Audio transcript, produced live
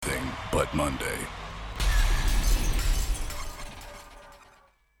but Monday.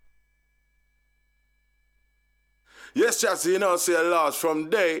 Yes, Jazzy, you know, say a large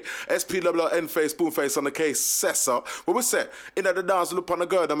from day. SPWN face, spoon face on the case, Cessa. What we say? In the dance, look on the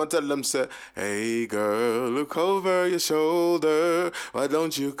girl, I'ma tell them, say, hey girl, look over your shoulder. Why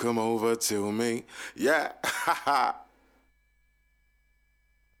don't you come over to me? Yeah, ha ha.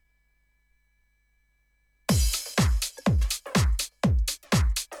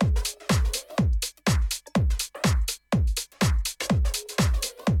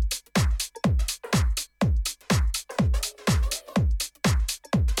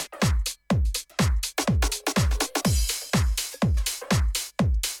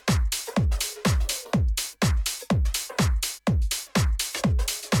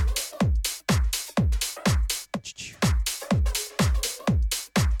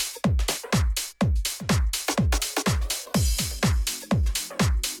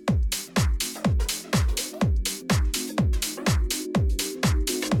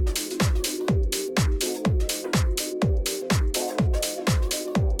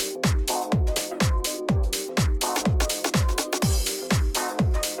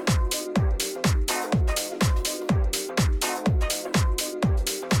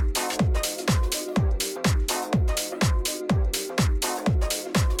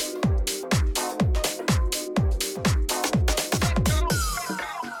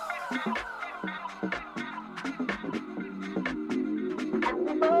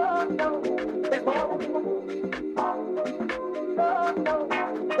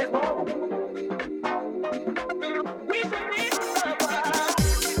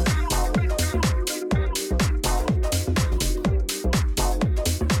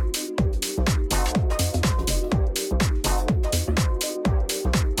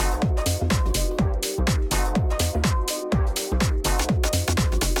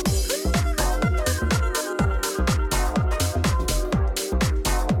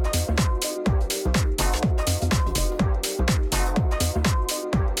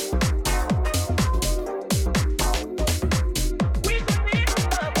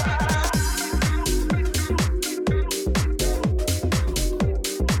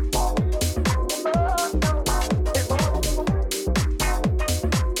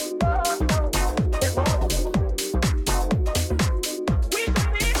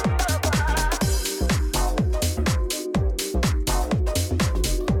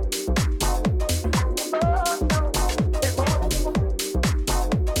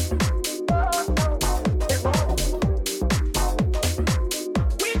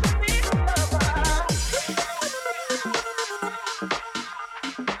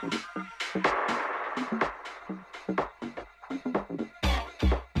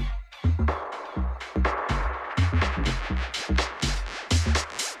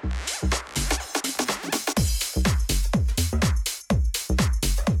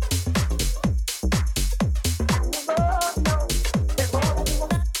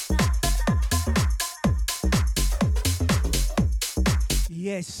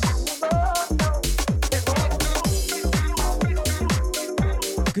 Yes.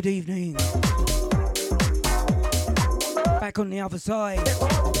 Good evening. Back on the other side,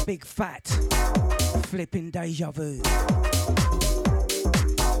 big fat flipping DejaVufm.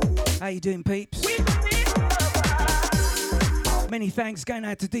 How you doing, peeps? Many thanks going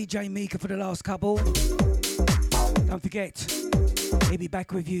out to DJ Mika for the last couple. Don't forget, he'll be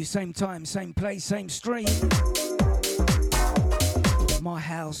back with you same time, same place, same stream. My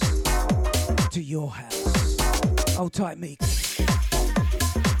house to your house. Hold tight, Meek.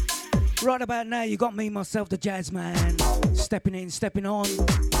 Right about now, you got me, myself, the jazz man. Stepping in, stepping on.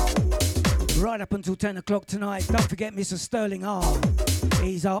 Right up until 10 o'clock tonight. Don't forget Mr. Sterling R.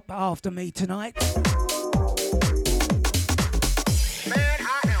 He's up after me tonight. Man,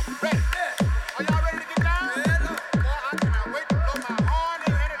 I am ready. Are y'all ready to get down? Boy, I cannot wait to blow my horn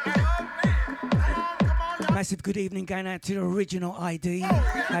in here. Come on. Massive good evening going out to the original ID.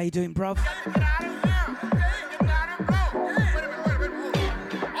 How you doing, bruv?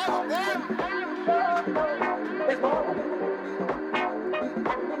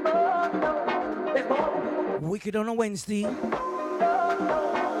 Wicked on a Wednesday.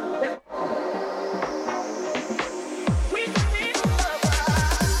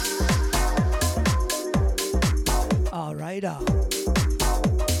 All right,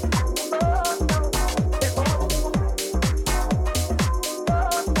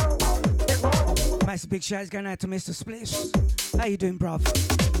 Massive big shouts going out to Mr. Splish. How you doing, bruv?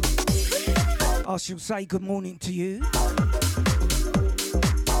 I shall say good morning to you.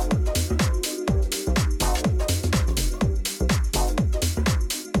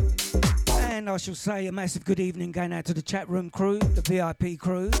 I shall say a massive good evening going out to the chat room crew, the VIP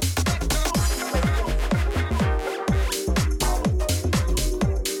crew.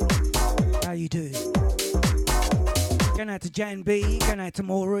 How you doing? Going out to Jan B, going out to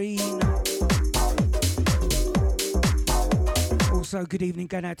Maureen. Also, good evening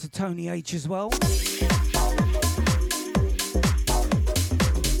going out to Tony H as well.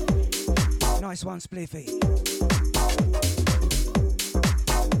 Nice one, Spliffy.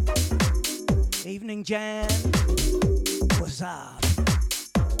 Evening, Jan. What's up?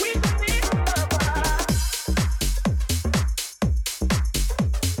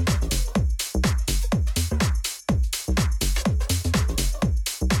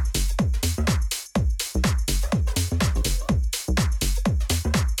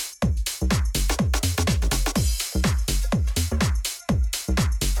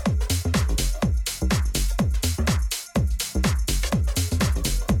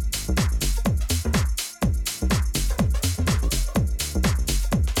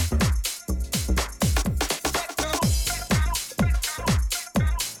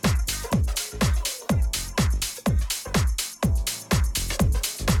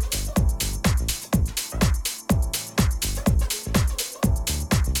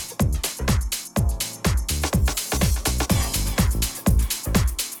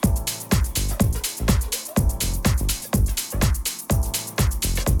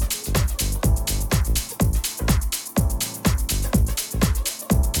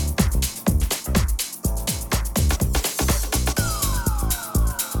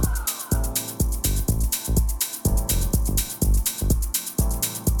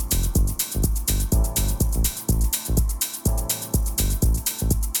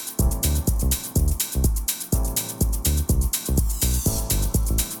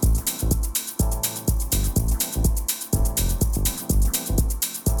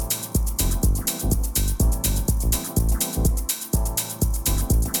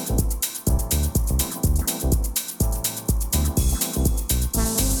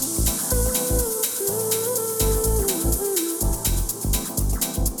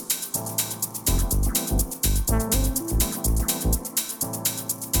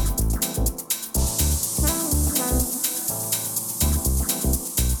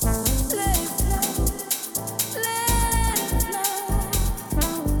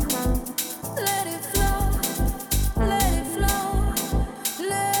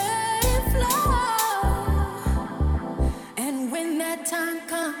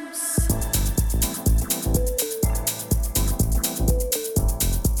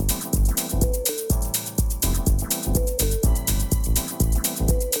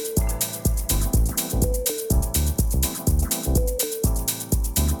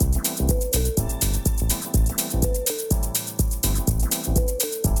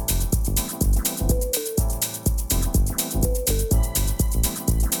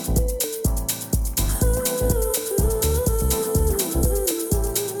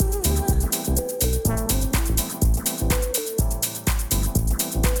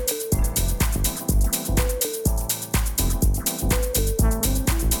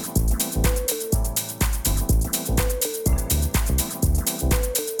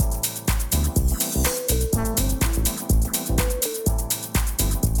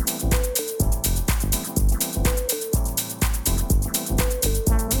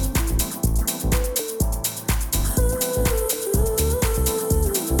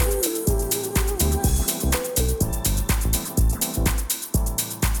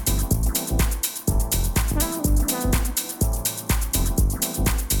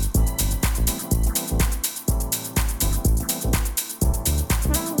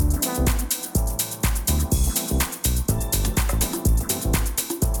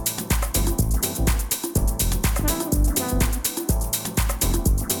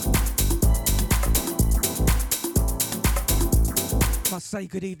 Say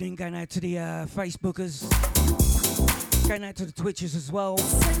good evening, going out to the Facebookers, going out to the Twitchers as well.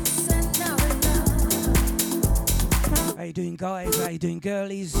 How you doing, guys? How you doing,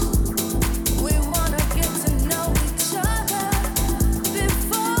 girlies? We wanna get to know each other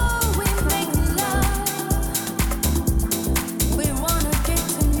before we make love. We wanna get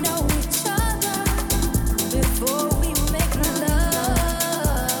to know each other before we make love.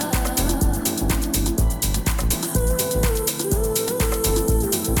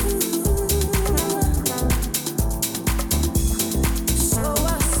 So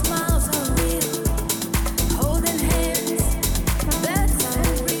our smiles are real, holding hands, that's so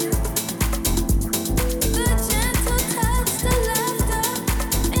real.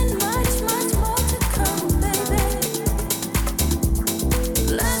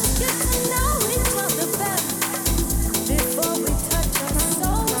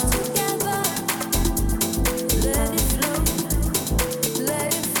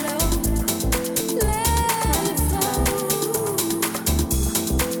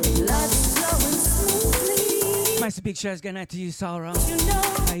 Massive big shouts going out to you, Sarah. You know,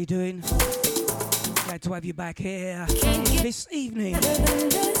 How you doing? Glad to have you back here can't get this evening. better than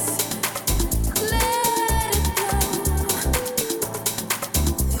this. Let it go.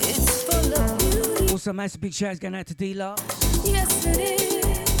 It's full of beauty. Also, massive big shouts going out to D-Lux. Yes, it is.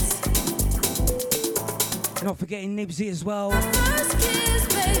 Not forgetting Nibsy as well. First kiss,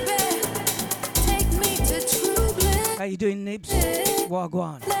 baby. Take me to true bliss. How you doing, Nibs?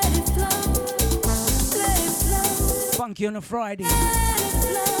 Wagwan. Let it flow. Let it flow. Funky on a Friday. Let it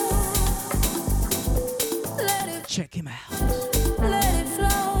flow. Let it Check him out. Let it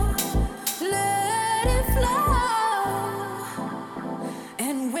flow, let it flow.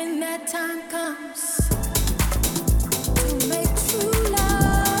 And when that time comes to make true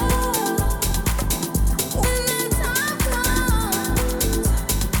love, when that time comes,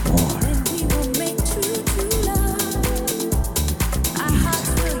 then we will make true love. Our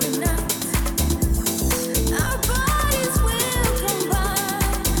hearts will unite, our bodies will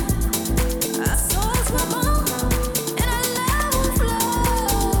combine, our souls will bond.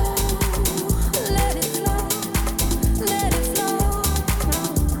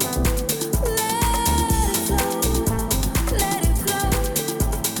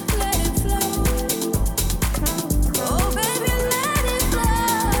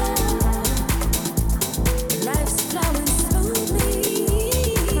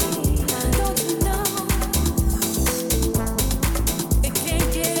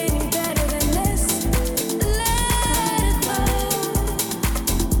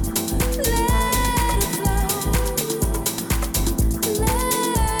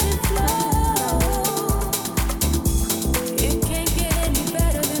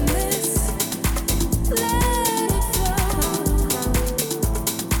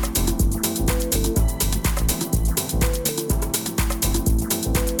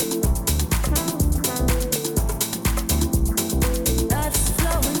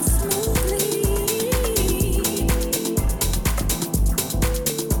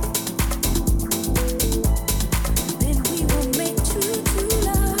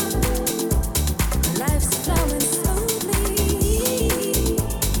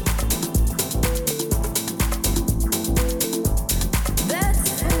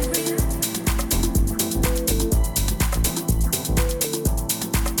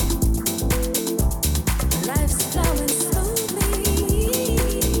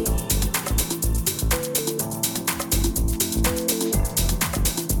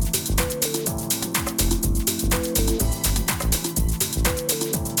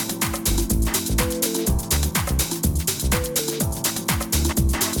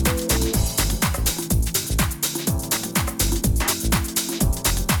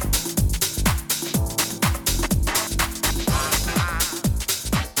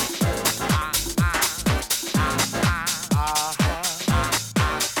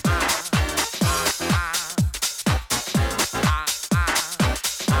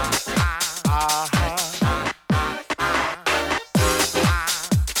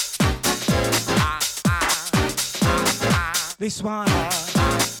 This one,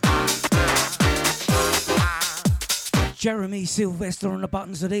 Jeremy Sylvester on the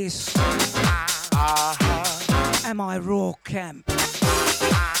buttons of this. Am I Raw Camp?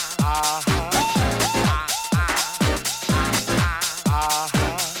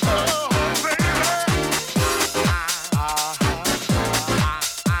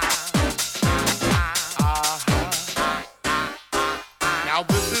 Now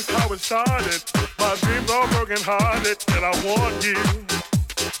this is how it started. My dreams are broken hearted, and I want you,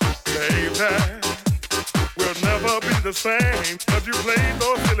 baby. We'll never be the same, cause you played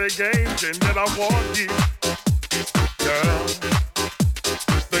those silly games, and yet I want you, girl.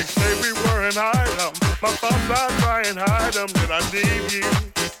 They say we were an item, my thoughts I try and hide them, that I need you,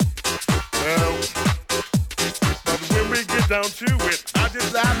 well, but when we get down to it, I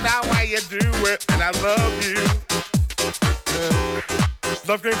just laugh out why you do it, and I love you, well,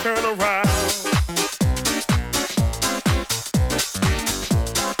 love can turn around.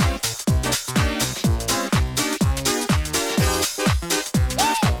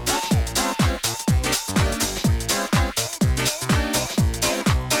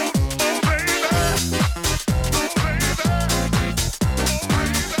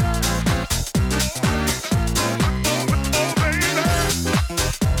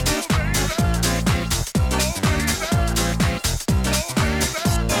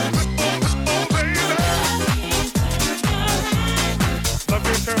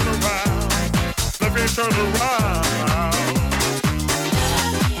 Turn around.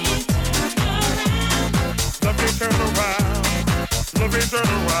 Let me turn around. Let me turn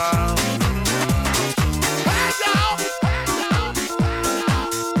around. Hey, y'all!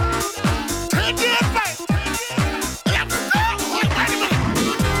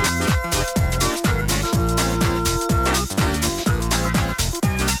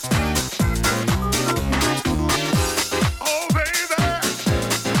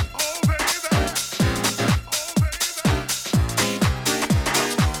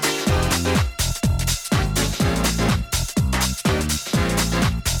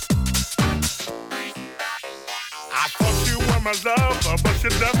 my lover, but she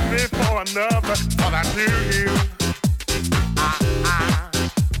left me for another. Thought I knew you.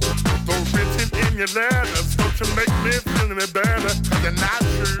 So written in your letters, don't you make me feel any better? Cause you're not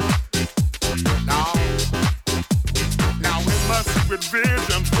true. No. Now we must with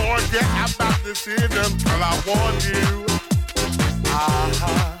vision, forget about decision. Cause I want you.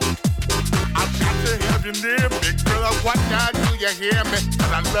 I've got to have you near me, girl. What now do you hear me?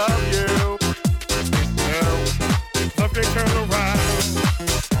 Cause I love you. Love can turn around.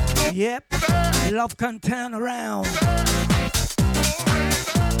 Yep, love can turn around.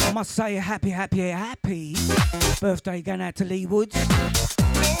 I must say a happy birthday going out to Lee Woods.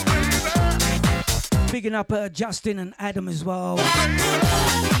 Bigging up Justin and Adam as well.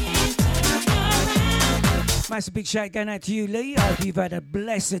 Massive big shout going out to you, Lee. I hope you've had a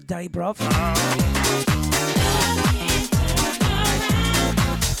blessed day, bruv.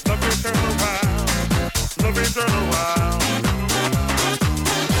 Love can turn around. Love can turn around.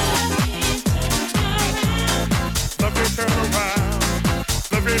 Love can turn around.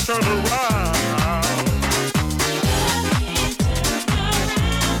 Love can turn around. Love can turn around.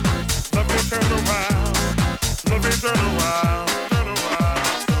 Love can turn around.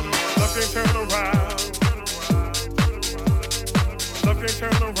 Love can turn around. Love can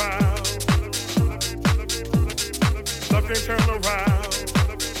turn around. Love can turn around.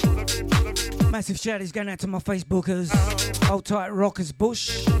 Massive shout is going out to my Facebookers. Hold tight, Rockers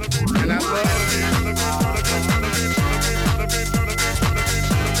Bush. And I love you.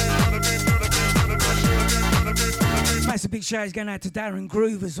 Massive big shout is going out to Darren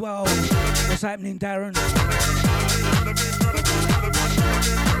Groove as well. What's happening, Darren?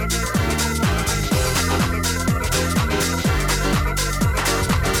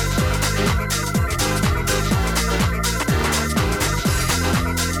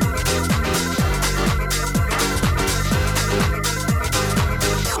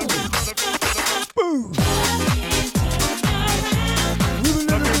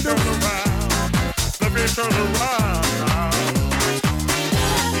 Turn around.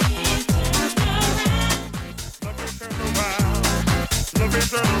 Love me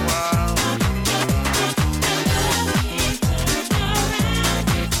turn around.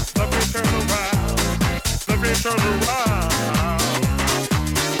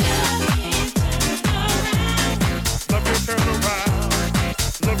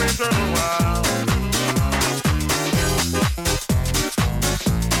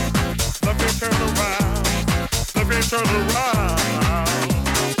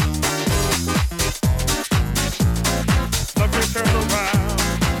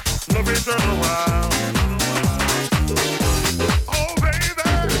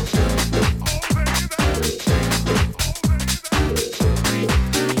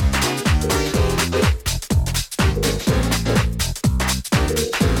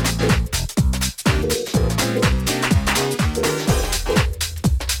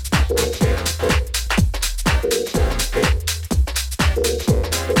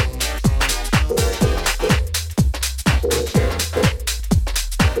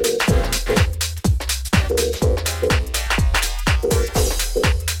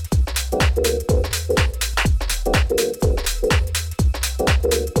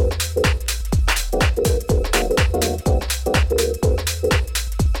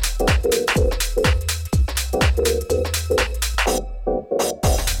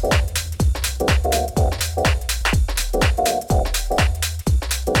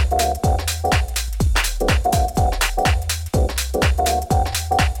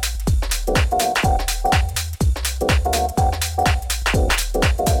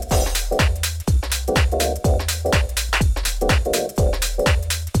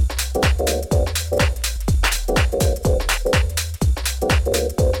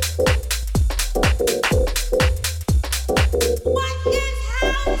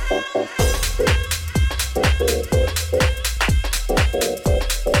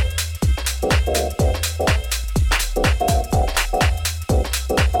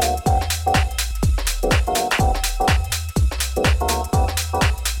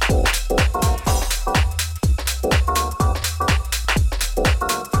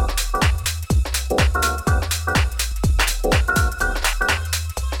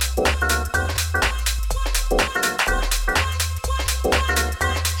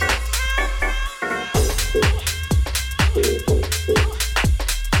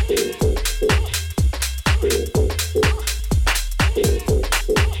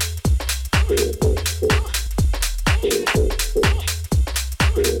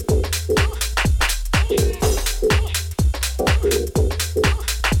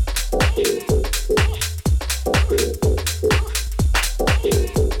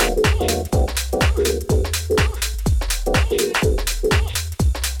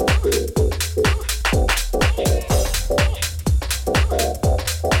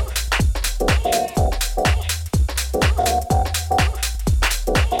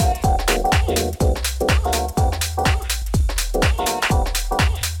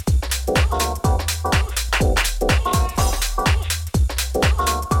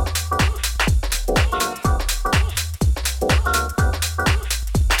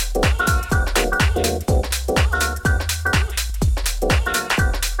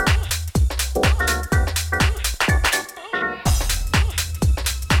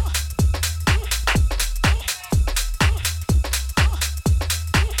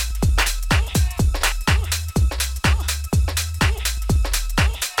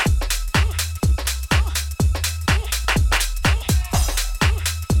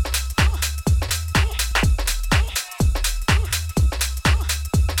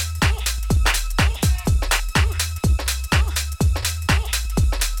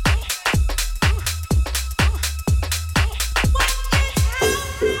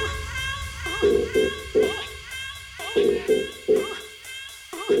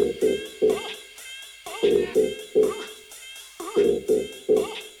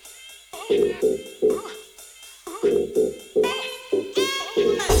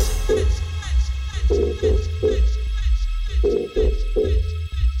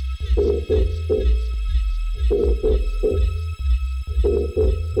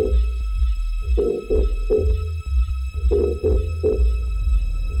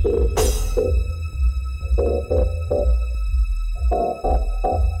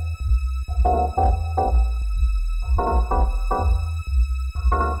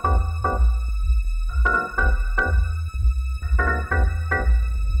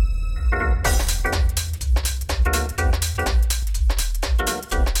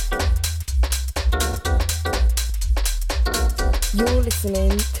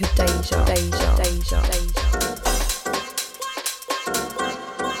 listening to Deja.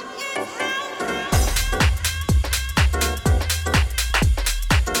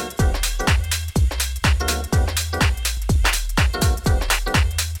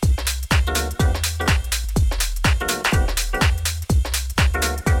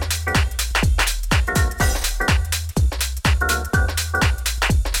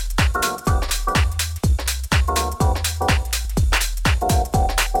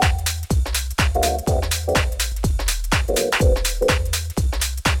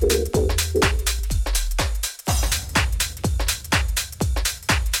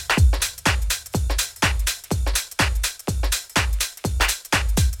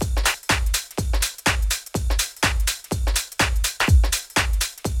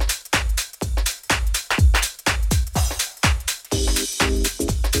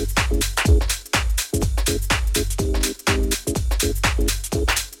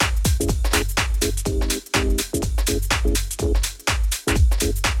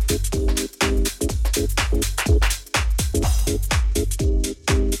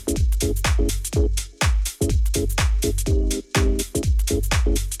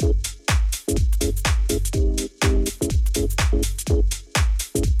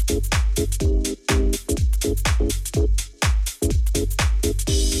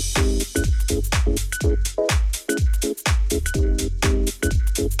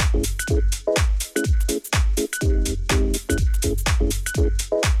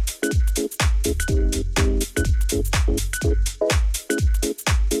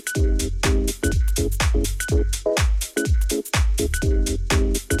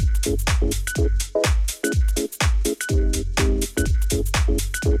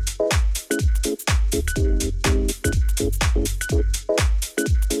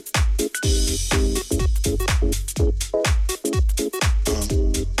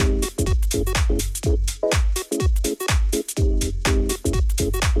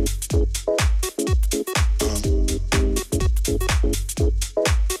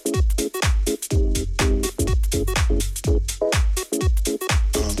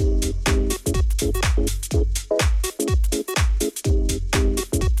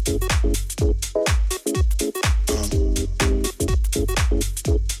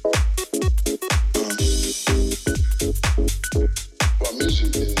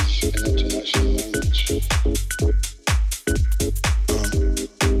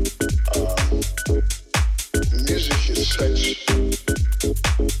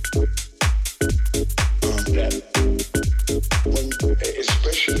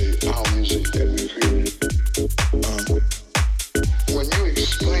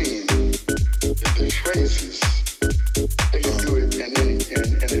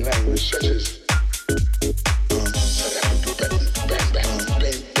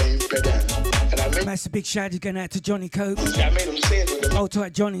 Big shout going out to Johnny Cope. Hold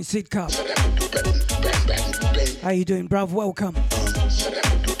tight, Johnny and Sid Cup. How you doing, bruv? Welcome.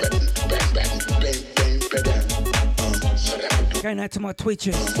 Going out to my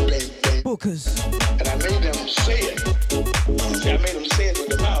Twitchers, Bookers. And I made them say it. See, I made them say it with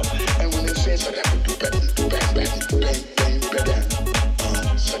the mouth. And when they say it, I would do better, do better, better, better.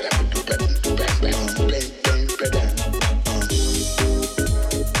 So that would do better, do better, better.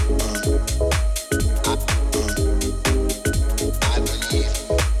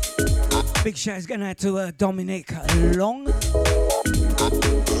 Big shout going out to Dominic Long.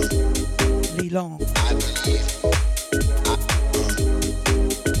 Lee Long.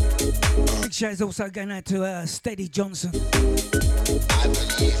 Big shout also going out to Steady Johnson.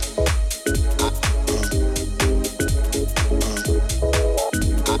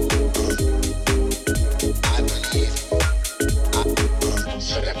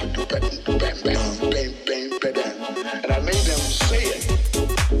 And I made them say it.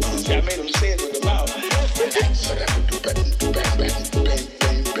 See, I made them say it with the mouth.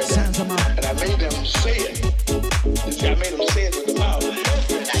 Sounds of mouth. And I made them say it. See, I made them say it with the mouth.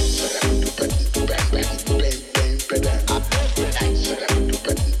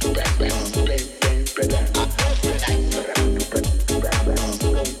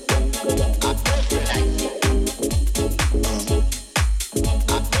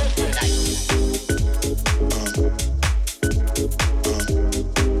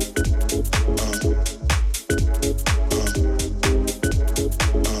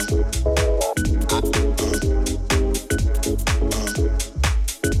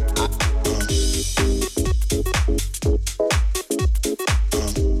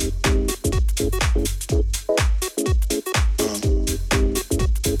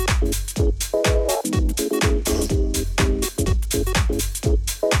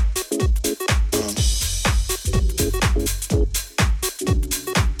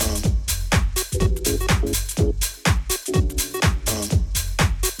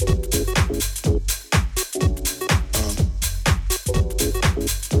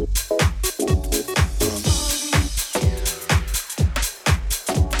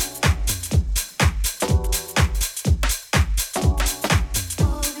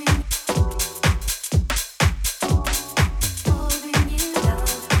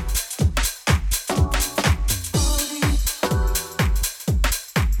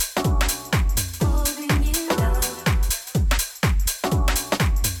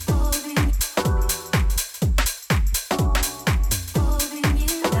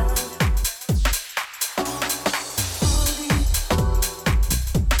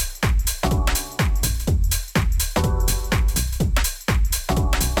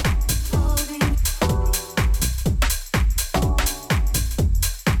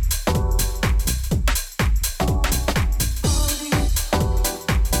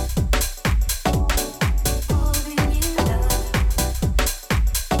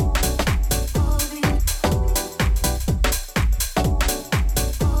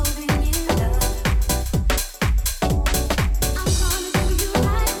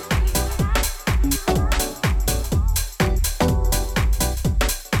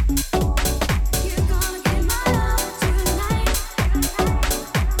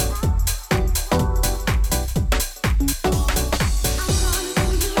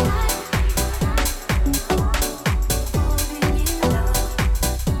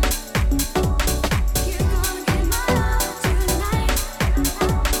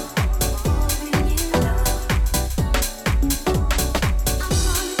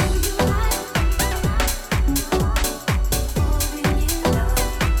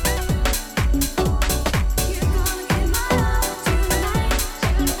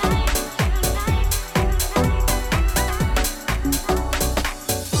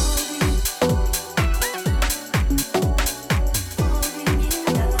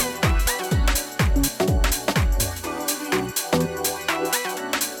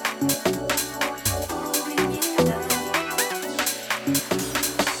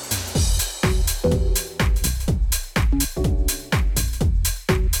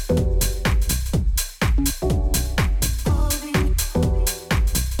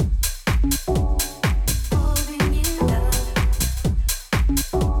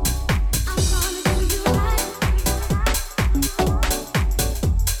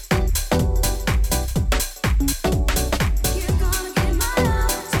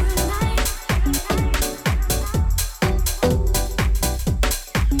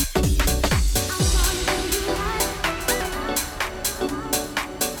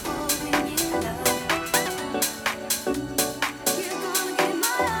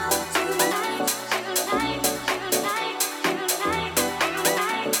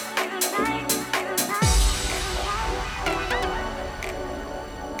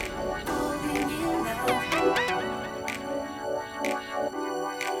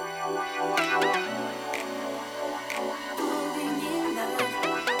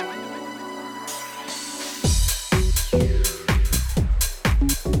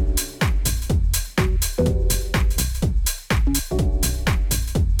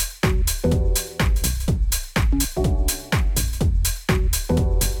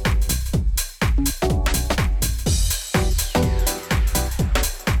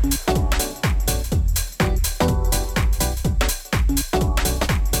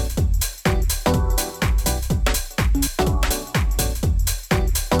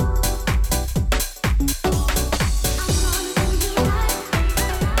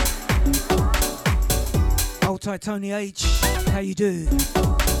 Tight Tony H, how you do?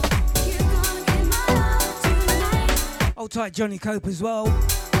 Old tight Johnny Cope as well.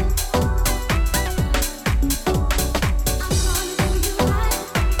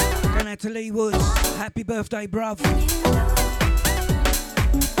 Going out to Lee Woods, happy birthday, bruv.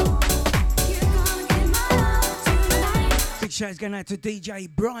 Big shouts going out to DJ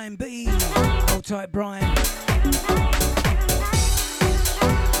Brian B. Old tight Brian.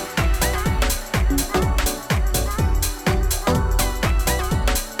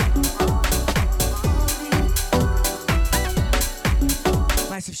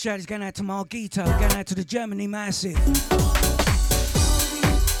 Massive shout is going out to Margito, going out to the Germany Massive.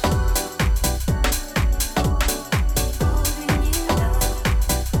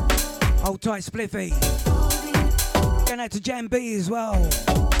 Hold tight Spliffy. Going out to Jam B as well.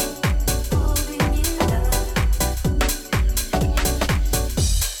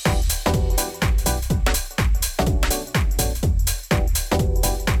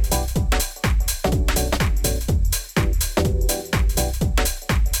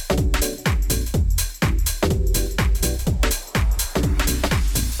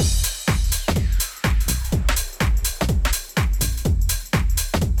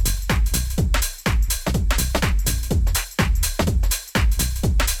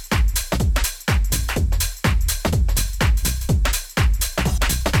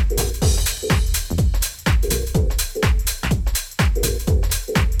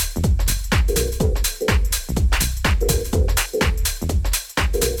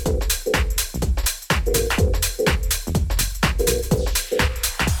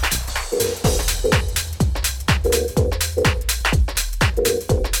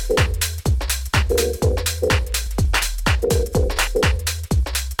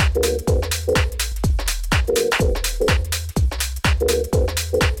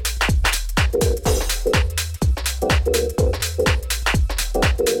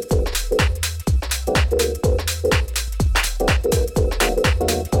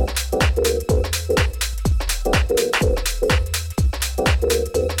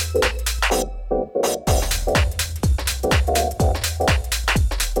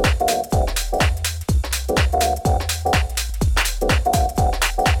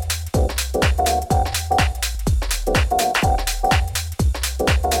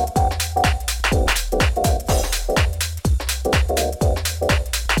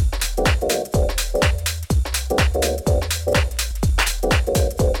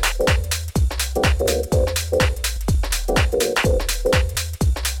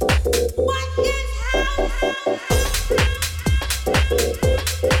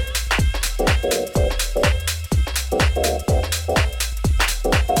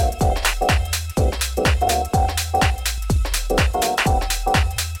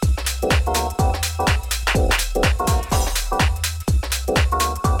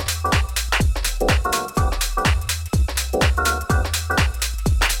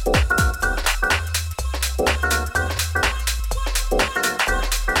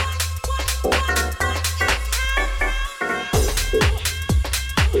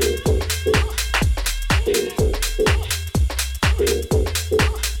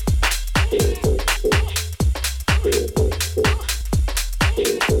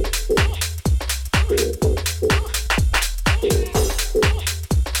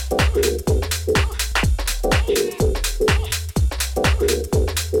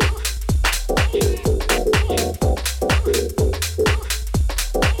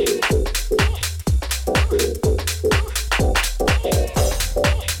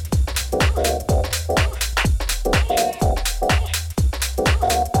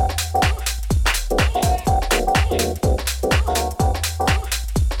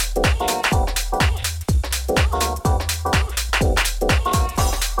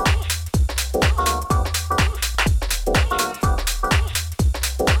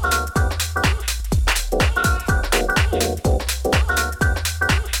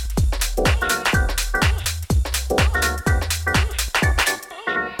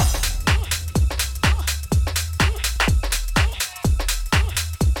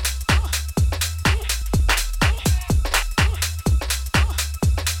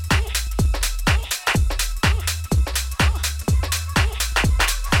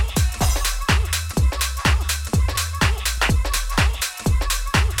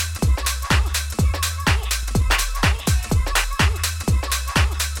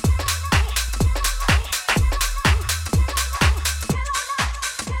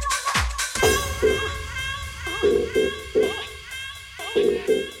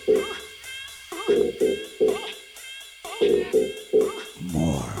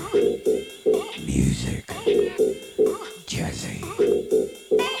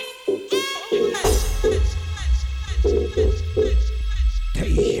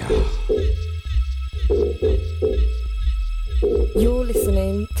 Deja. You're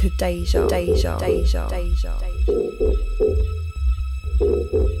listening to Deja.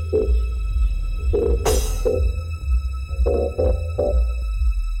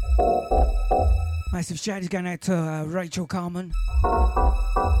 Massive shout is going out to Rachel Carmen.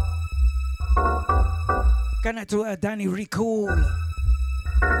 Going out to Danny Recall.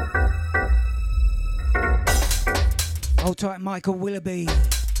 Hold tight, Michael Willoughby.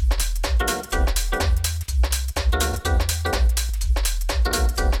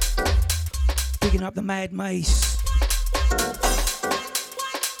 Picking up the Mad Mace.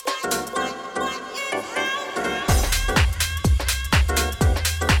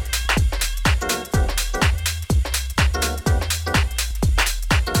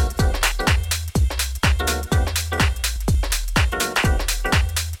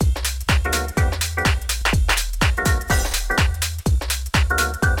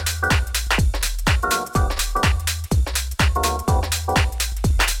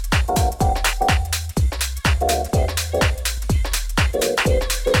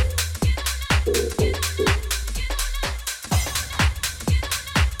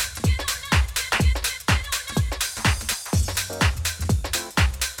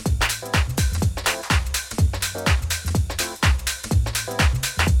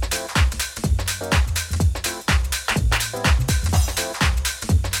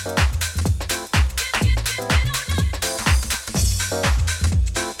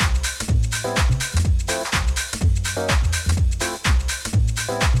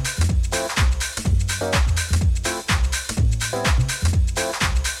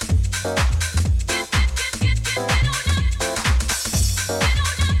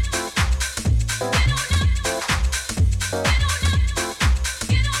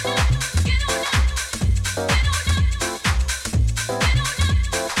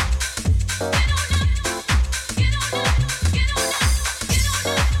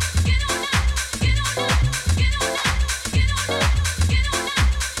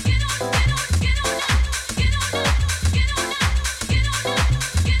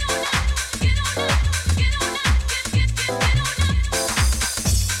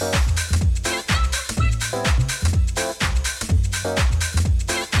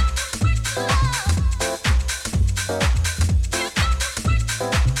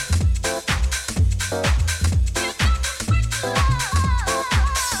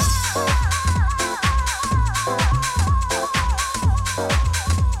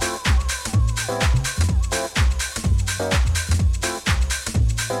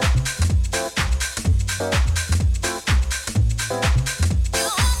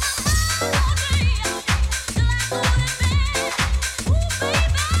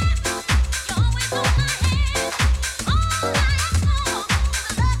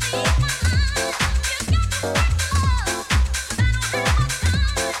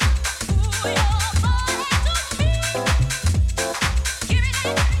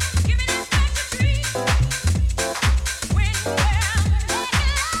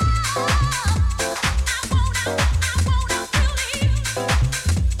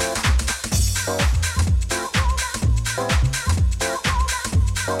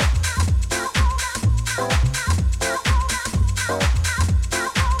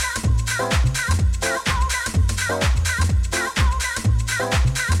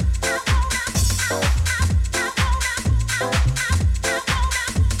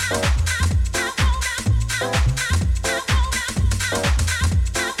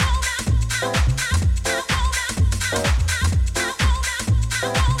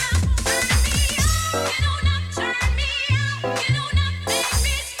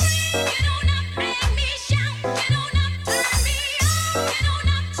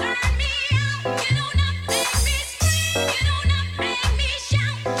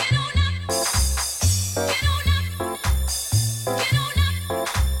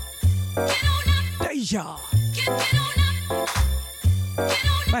 Deja.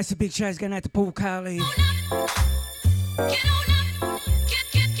 Massive big shouts going out to Paul Cowley.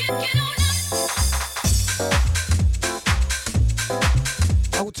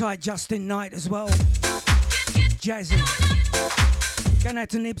 Hold tight, Justin Knight as well. Jazzy. Going out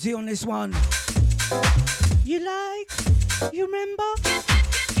to Nibsy on this one. You like? You remember?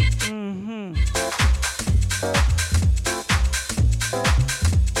 Mm-hmm.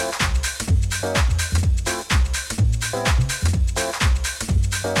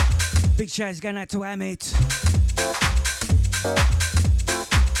 Big shouts going out to Amit.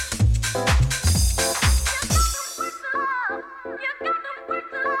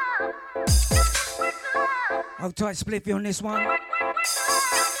 Hold tight, Spliffy on this one.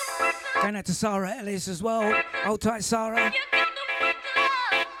 Going out to Sarah Ellis as well. Hold tight, Sarah.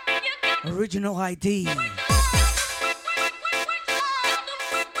 Original ID.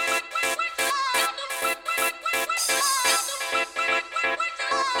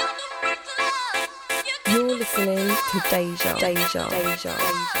 You're listening to Deja.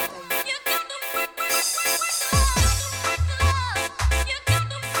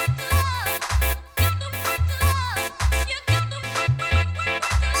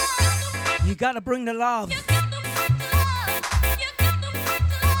 You gotta bring the love.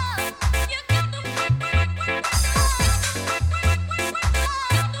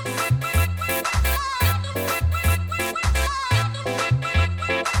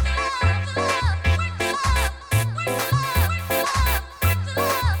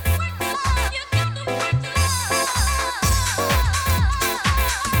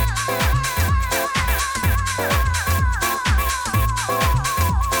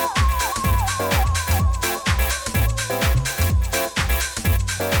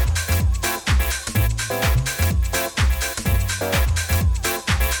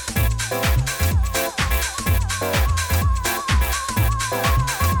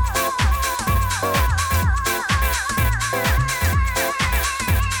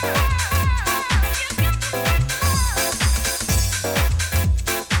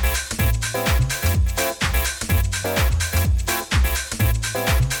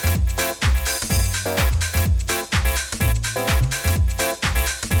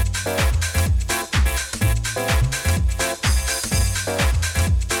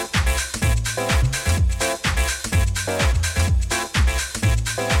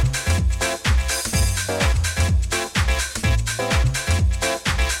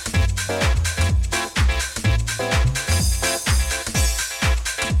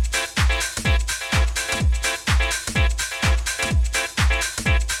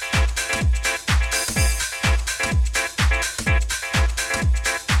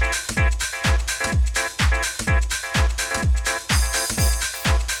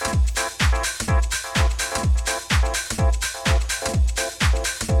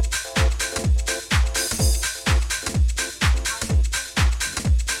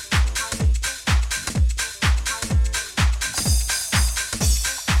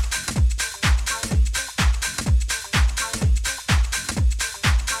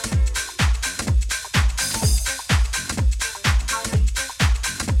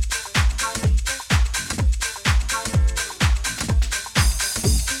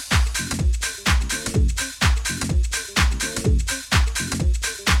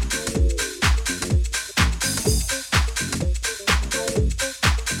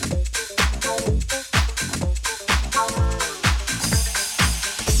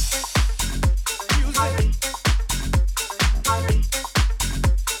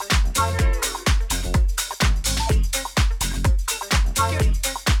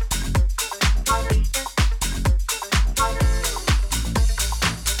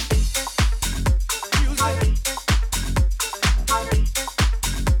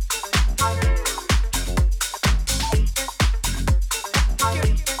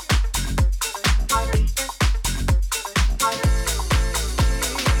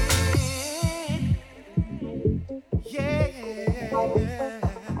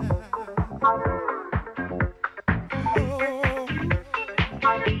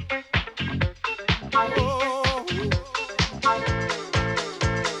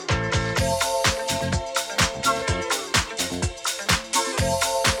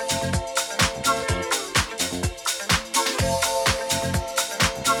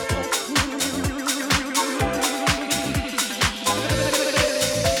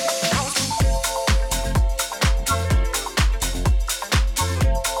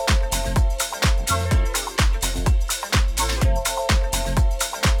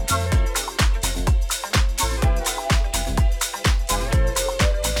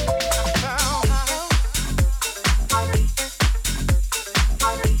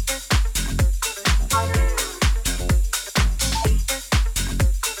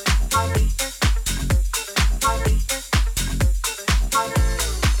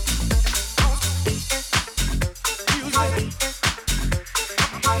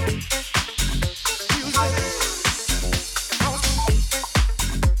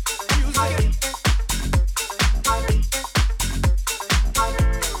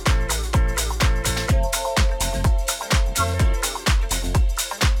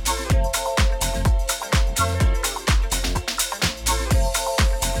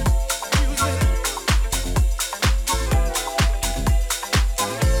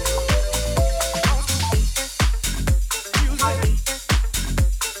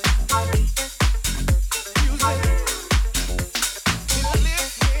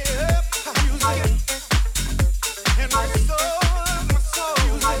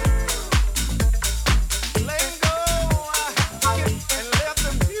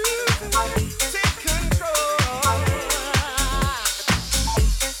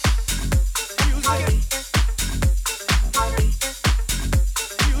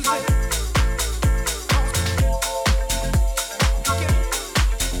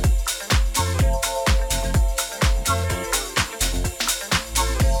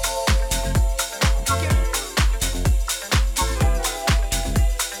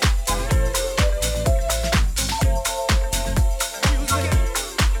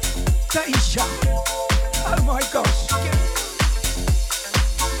 Deja. Oh my gosh.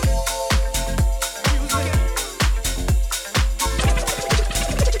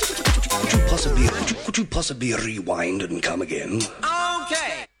 Could you possibly rewind and come again?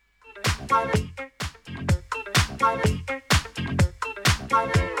 Okay.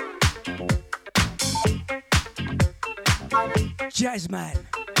 Jazz man.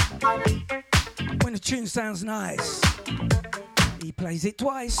 When the tune sounds nice, he plays it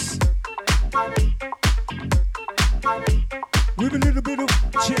twice. With a little bit of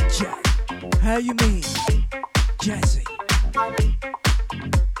chit chat. How you mean, Jazzy?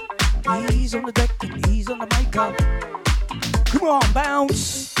 He's on the deck and he's on the makeup. Come on,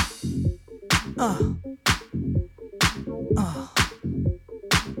 bounce.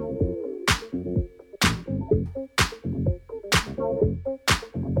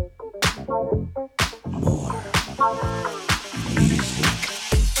 More music.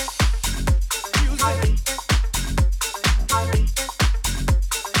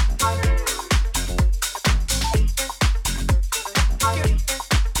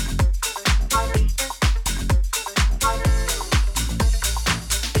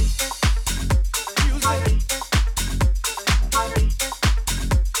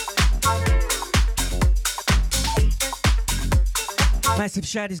 Massive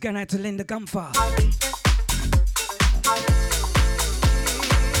shout is going out to Linda Gumpher.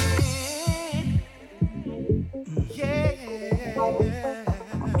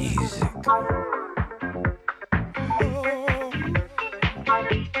 Music.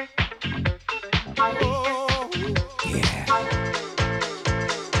 Yeah.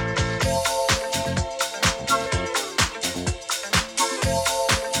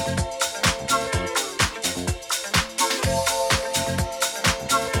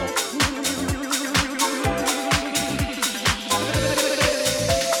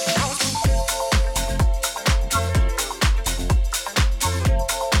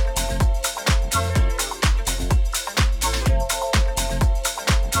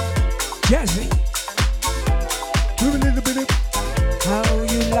 Jazzy, do a little bit of how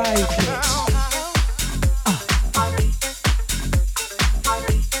you like it.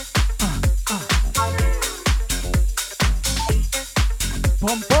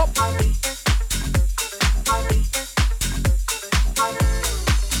 Pump up.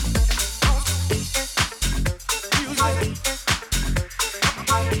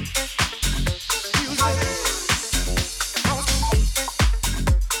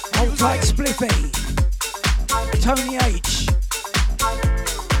 Hold tight, Spliffy. Tony H.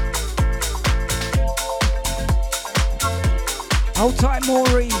 Hold tight,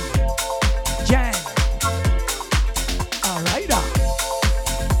 Maureen. Jan. Alright.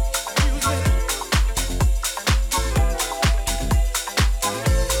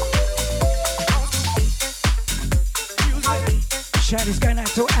 Shout is going out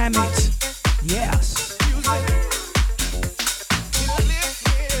to Amit. Yes.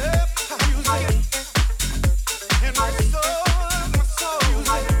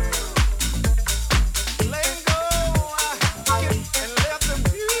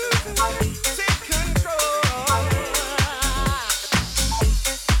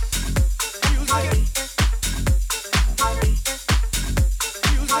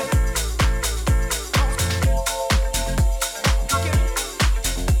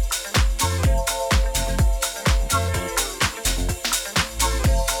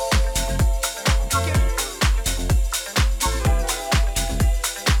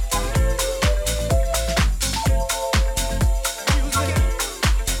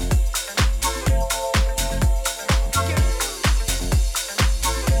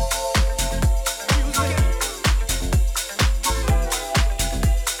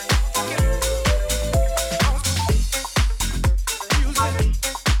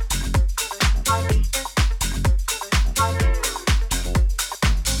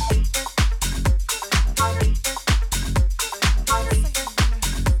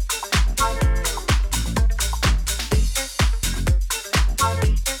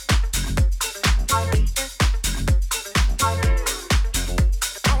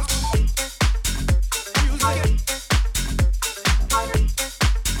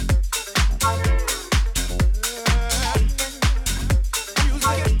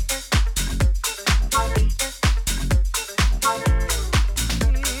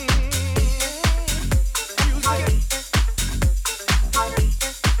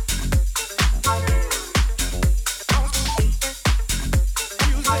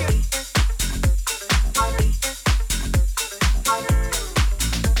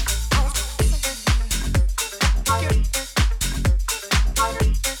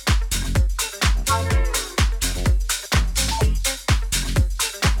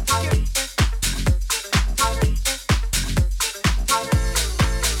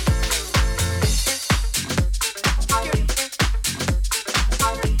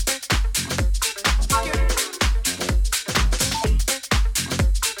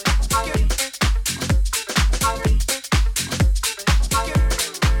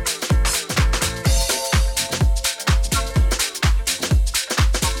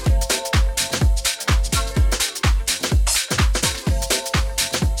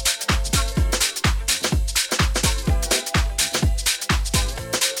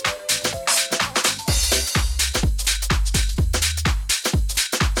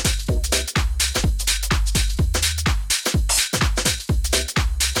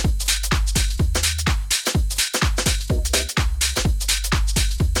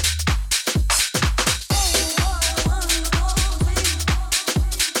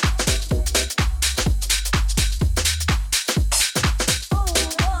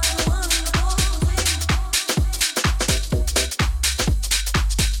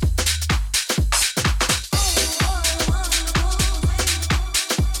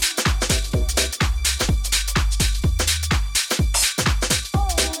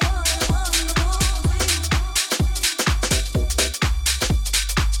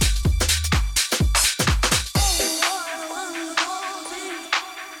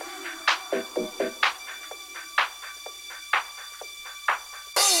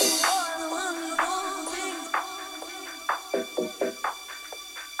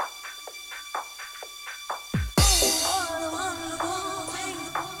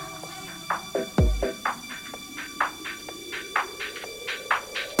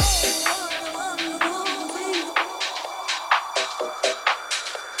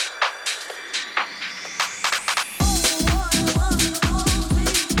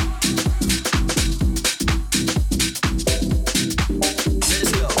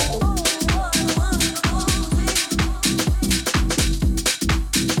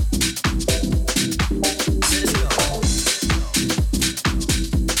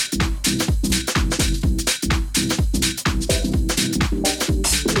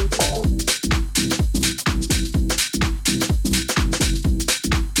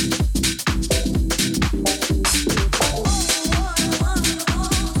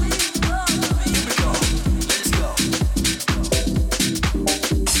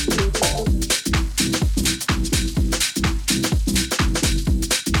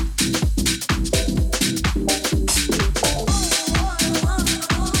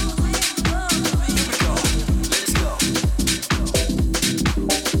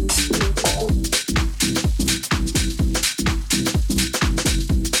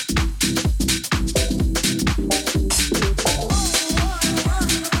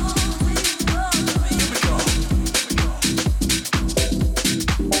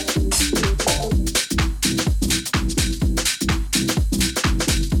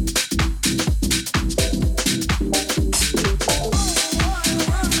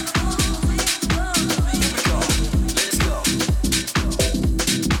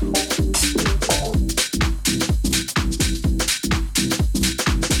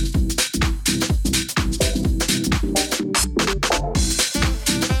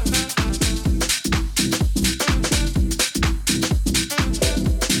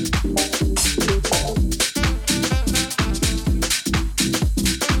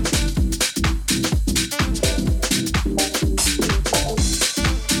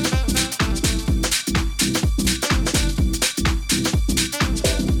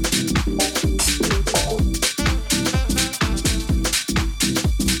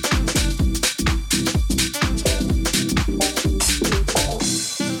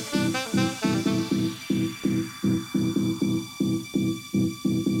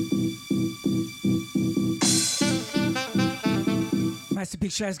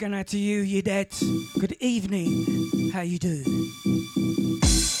 big shouts going out to you, Yudette. Good evening. How you do?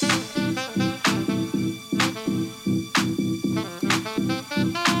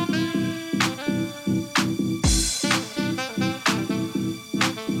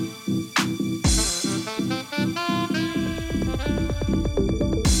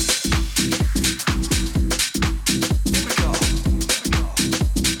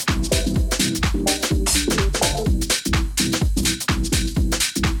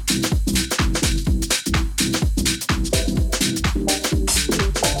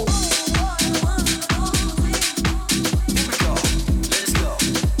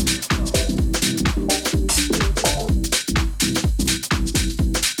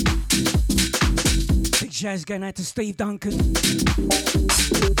 Jazz going out to Steve Duncan.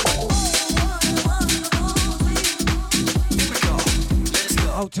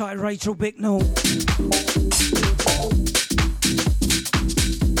 Hold tight, Rachel Bicknell.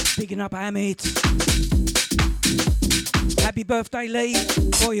 Picking up Hamid. Happy birthday, Lee.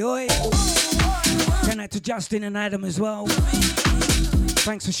 Oi, oi. Going out to Justin and Adam as well.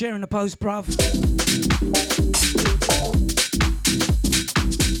 Thanks for sharing the post, bruv.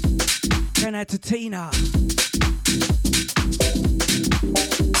 Going out to Tina.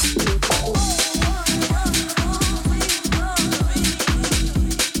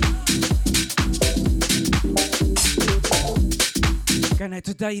 Going out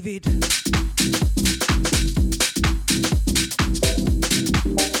to David.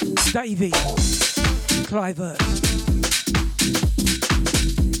 Davey. Clivert.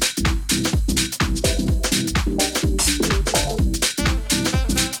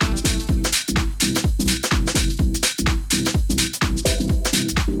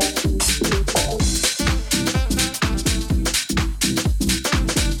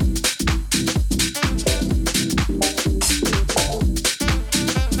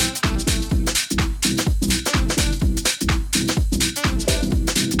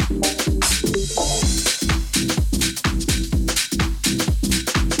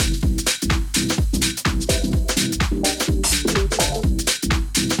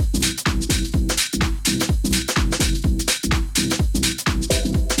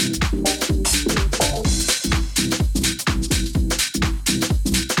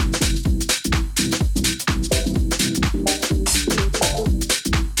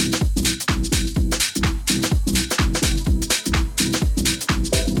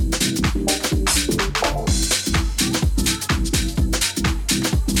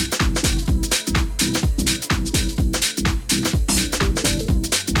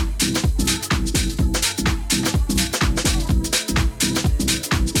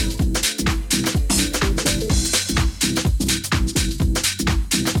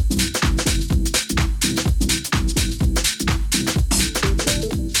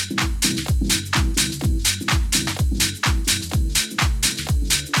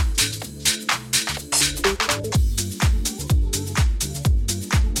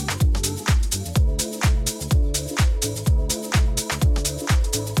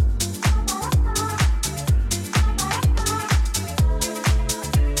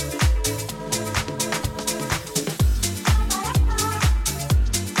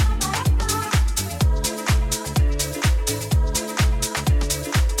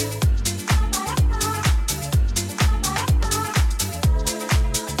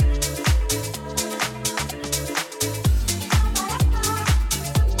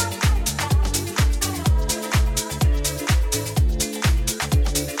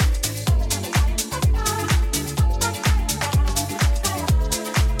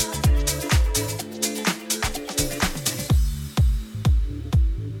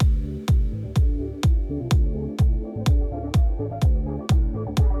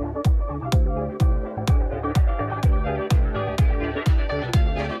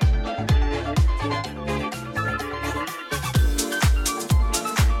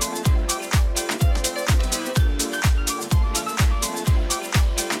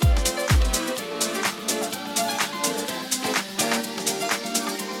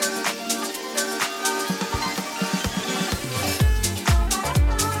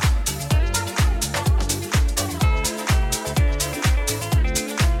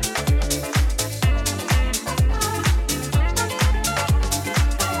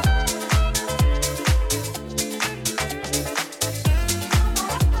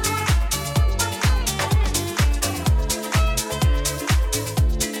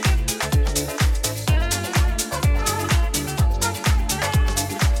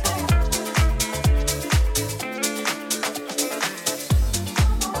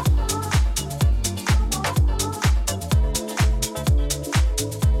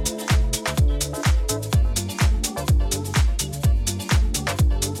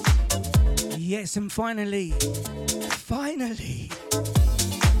 Yes, and finally,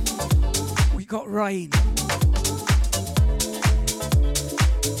 we got rain.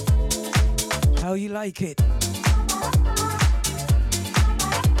 How you like it?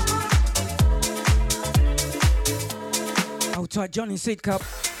 Hold tight, Johnny Sidcup.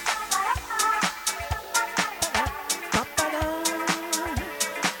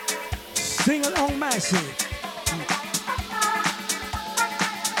 Sing along, massive.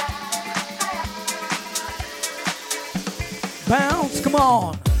 Bounce, come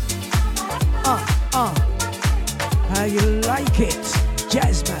on. How you like it,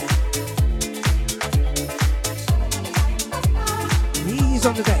 Jazzman? He's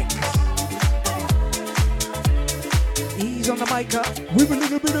on the deck. He's on the mic up with a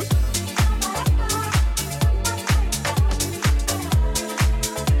little bit of.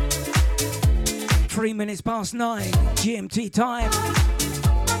 3 minutes past 9 GMT time.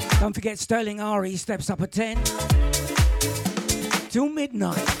 Don't forget Sterling Ari steps up at 10 till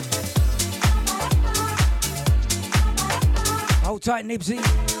midnight. Hold tight, Nibsy.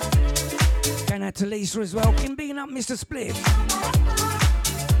 Going out to Lisa as well. Been beating up Mr. Spliff.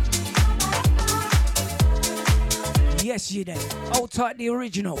 Yes, you did. Hold tight, the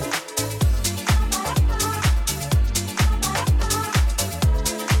original.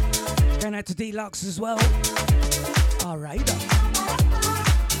 Going out to Deluxe as well. All right.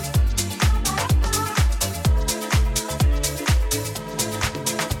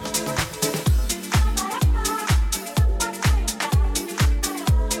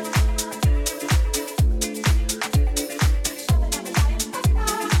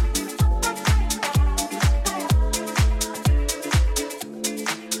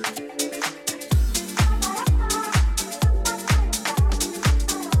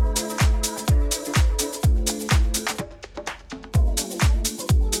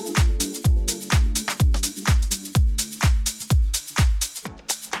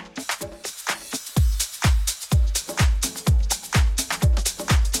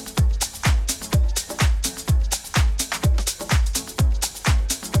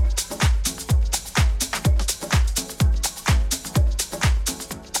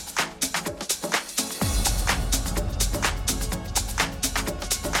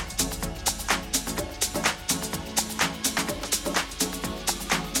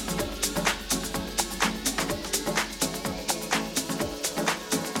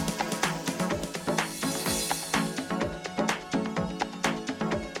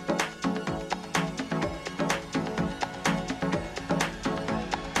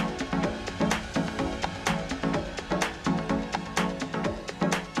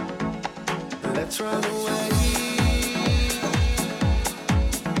 Run away.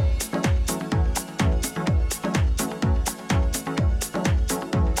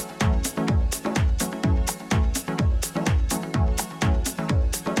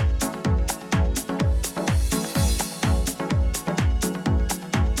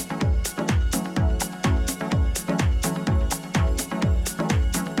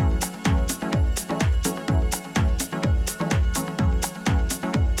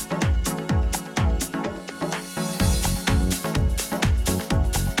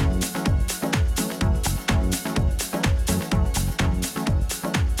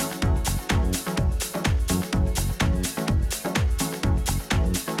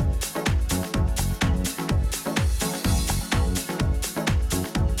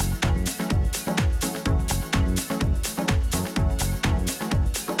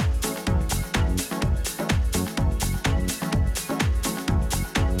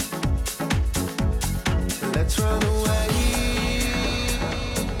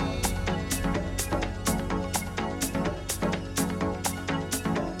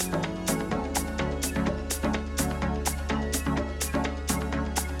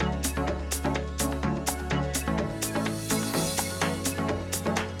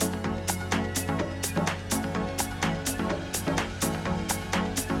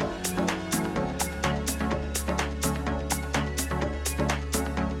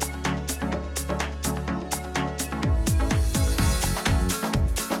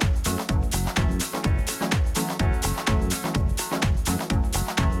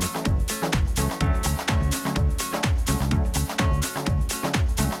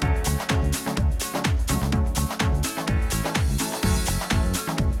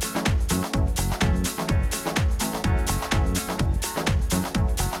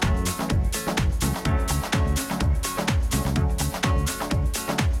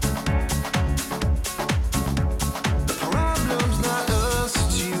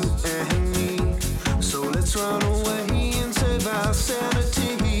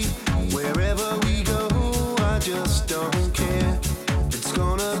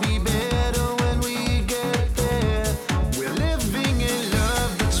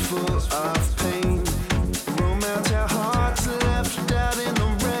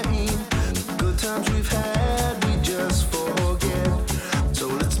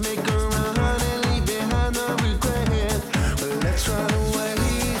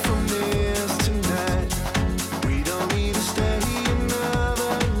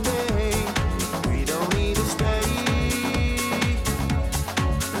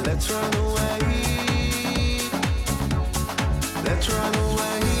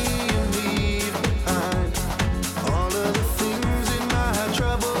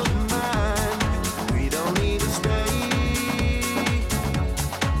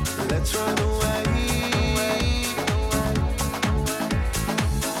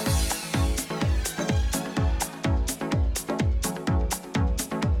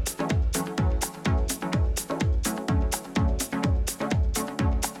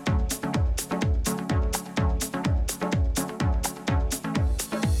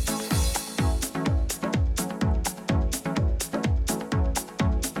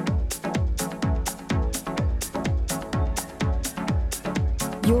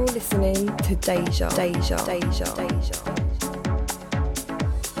 You're listening to Deja.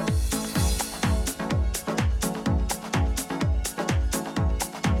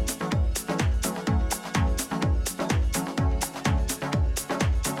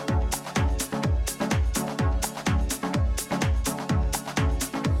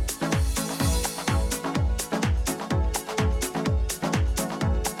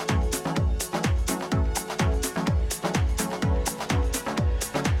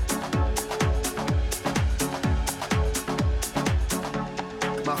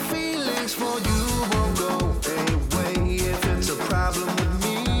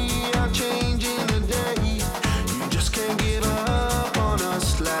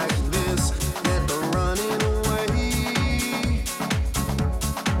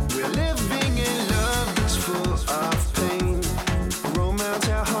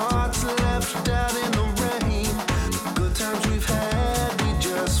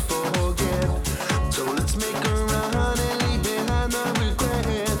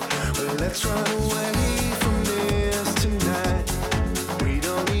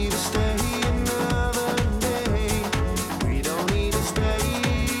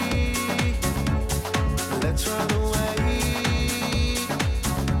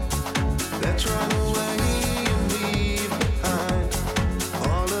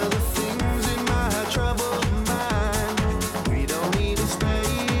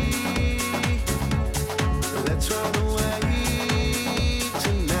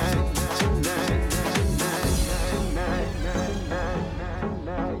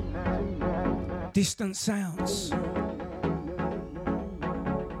 Distant sounds.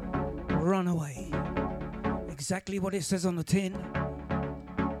 Runaway. Exactly what it says on the tin.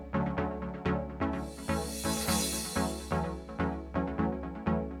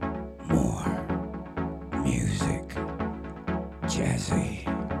 More music. Jazzy.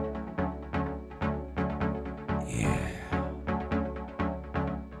 Yeah.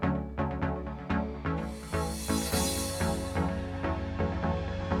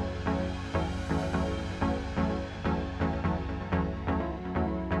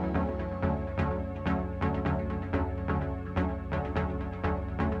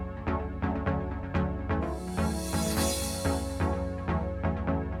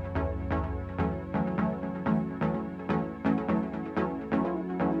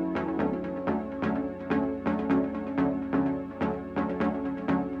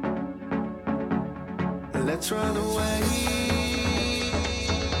 Let's run away.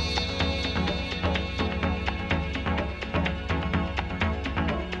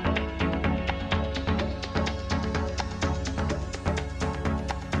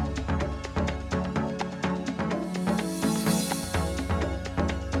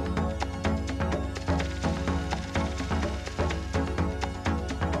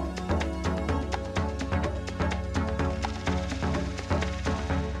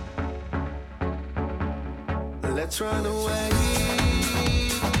 Let's run away.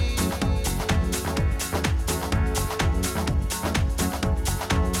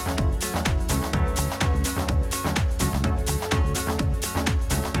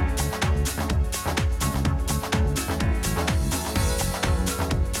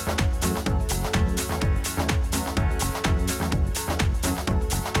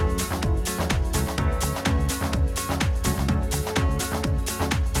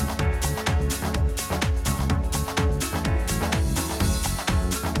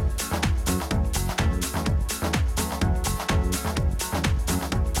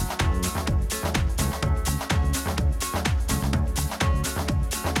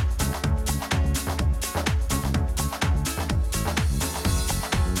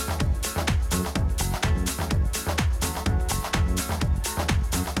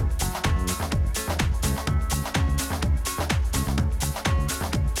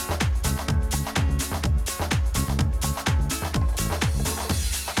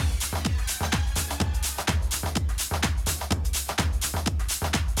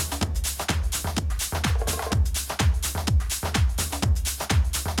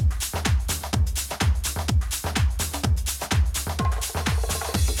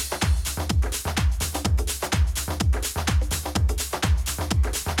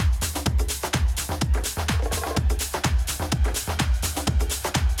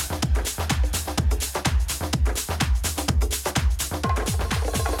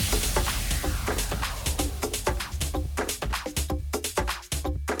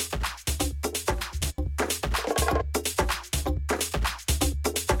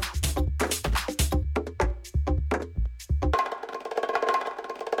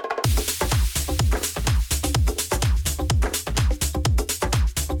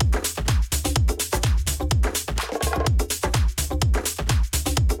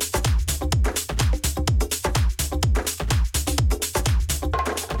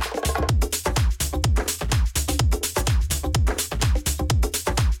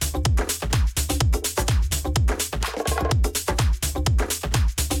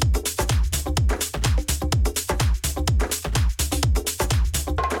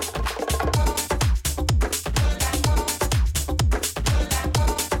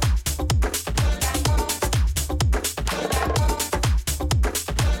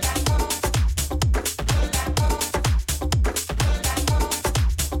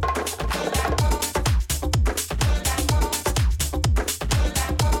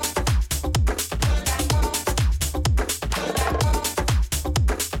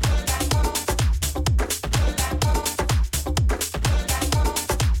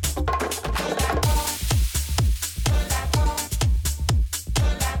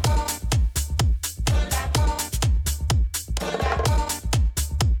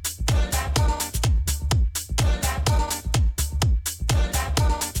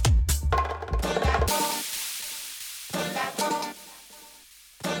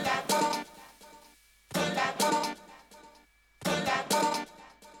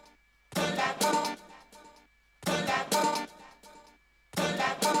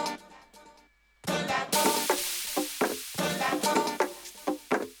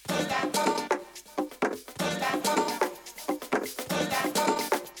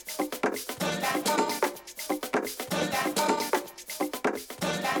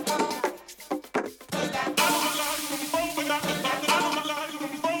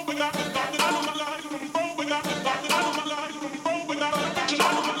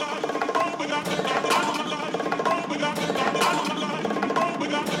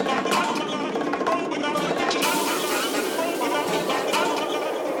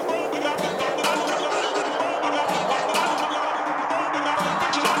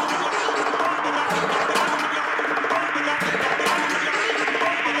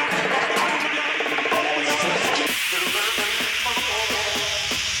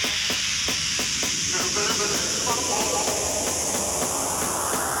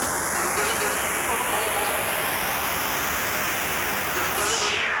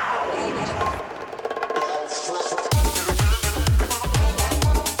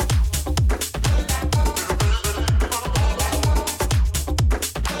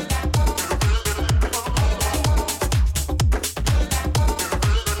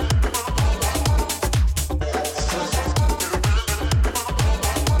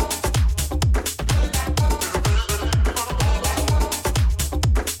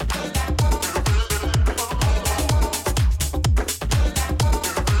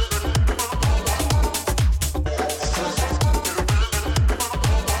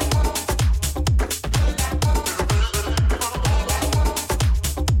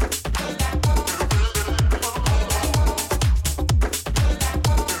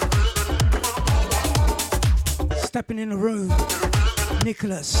 stepping in the room.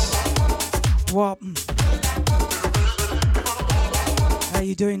 Nicholas. What? How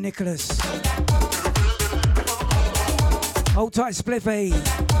you doing, Nicholas? Hold tight, Spliffy.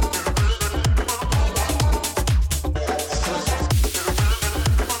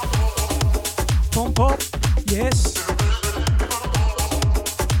 Pom pop. Yes.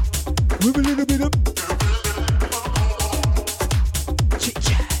 Move a little bit up. Chit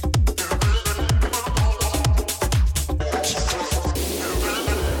chat.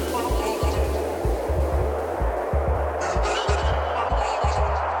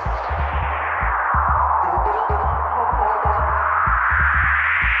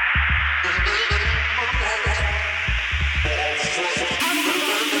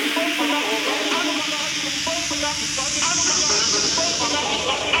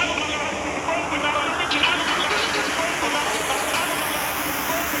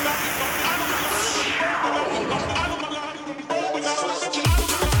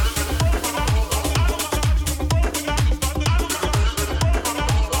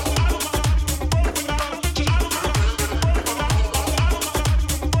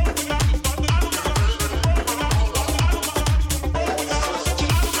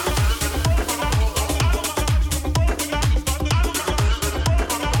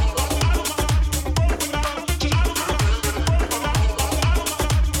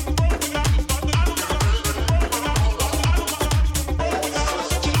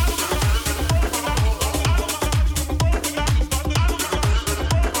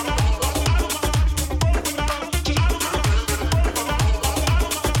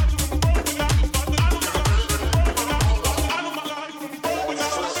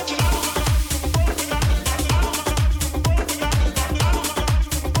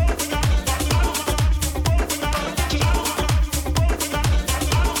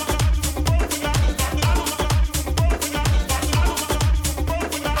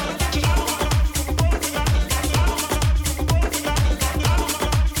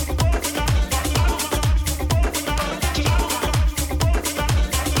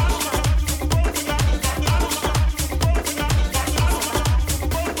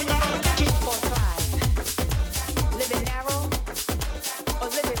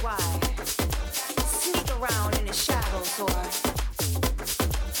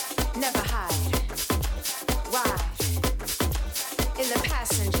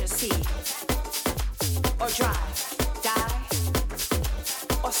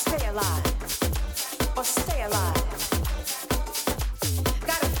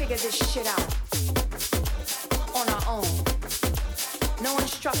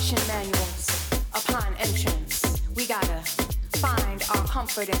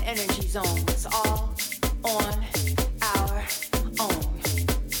 And energy zones all on our own.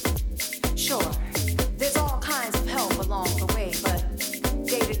 Sure, there's all kinds of help along the way, but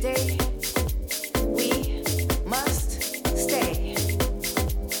day to day, we must stay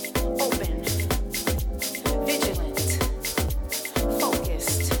open, vigilant,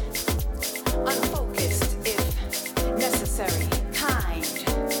 focused, unfocused if necessary, kind,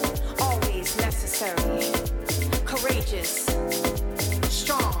 always necessary, courageous,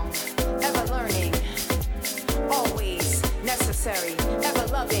 strong, ever learning, always necessary, ever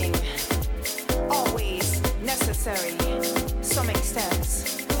loving, always necessary. So many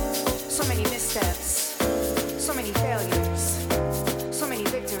steps, so many missteps, so many failures, so many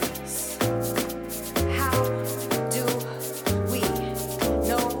victories. How do we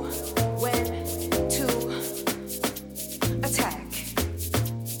know when to attack,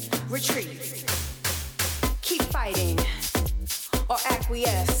 retreat, keep fighting, or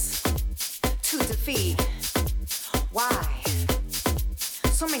acquiesce to defeat? Why?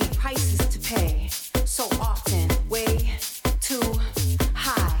 So many prices to pay, so often way too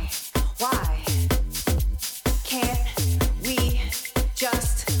high. Why can't we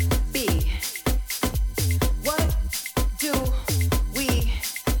just be? What do we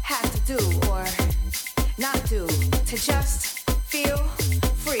have to do or not do to just feel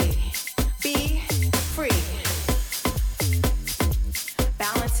free, be free?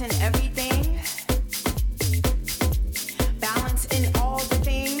 Balance in everything, balance in all the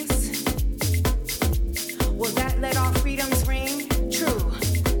things. Will that let our freedoms ring true,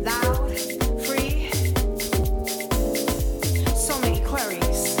 loud, free? So many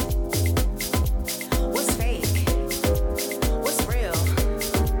queries. What's fake? What's real?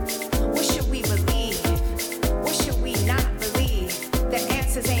 What should we believe? What should we not believe? The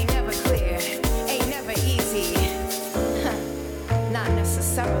answers ain't never clear, ain't never easy. Not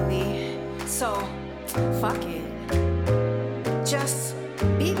necessarily. So, fuck it. Just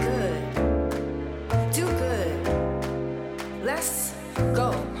be good. Do good.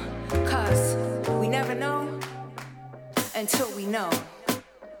 know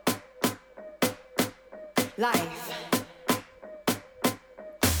life.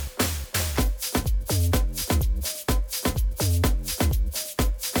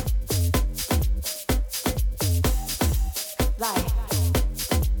 Life.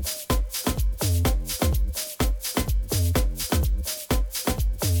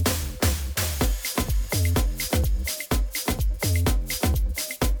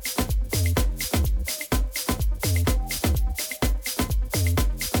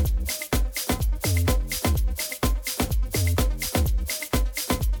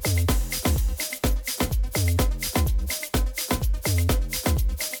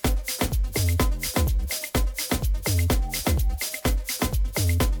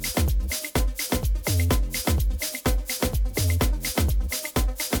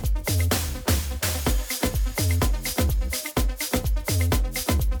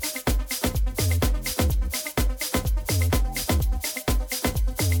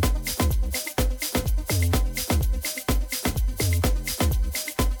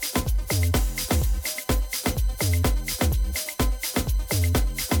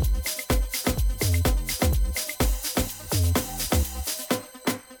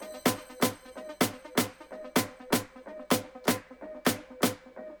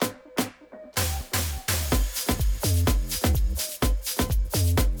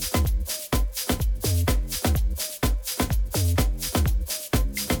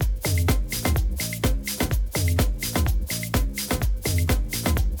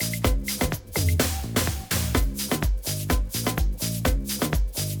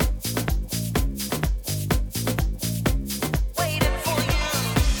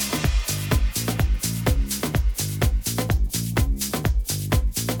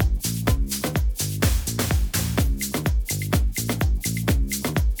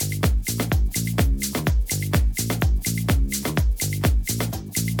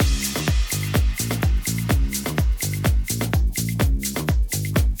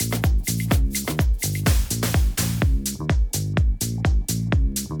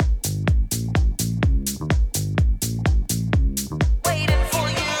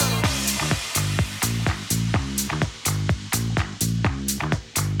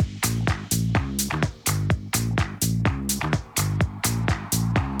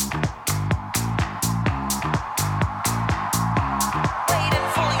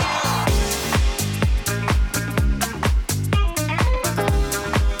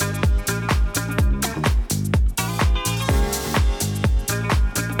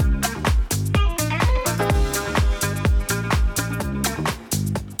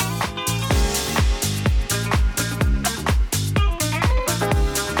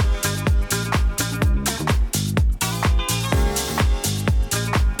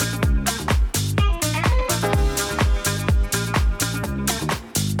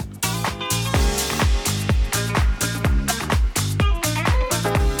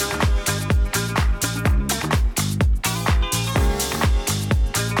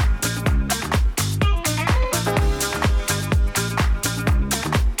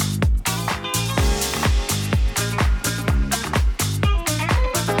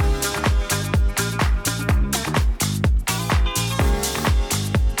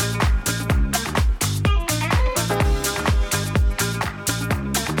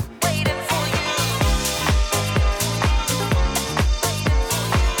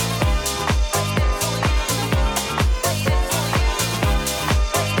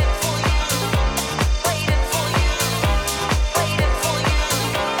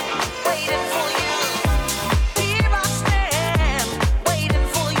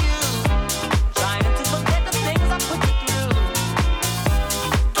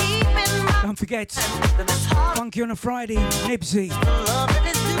 Forget Funky on a Friday, Nibsy.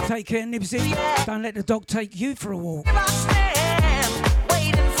 Take care, Nibsy. Don't let the dog take you for a walk.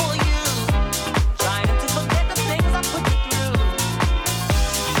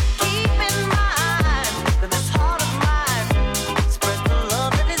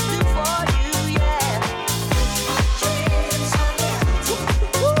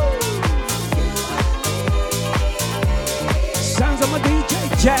 Sounds of my DJ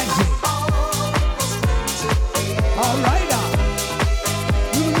Jazzy. Alright,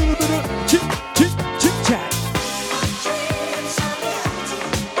 chit chat.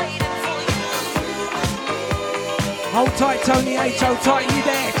 Hold tight, Tony H. Hold tight, you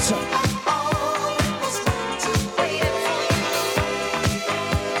there?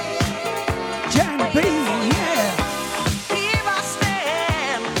 Jan B, yeah. Here I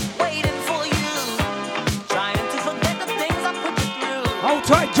stand, waiting for you, trying to forget the things I put you through. Hold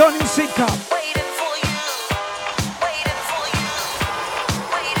tight, Johnny Sidcup. Waiting for you, waiting for you.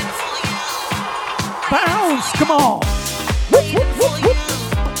 House, come on. Waiting for you,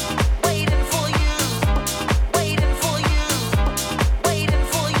 waiting for you, waiting for you, waiting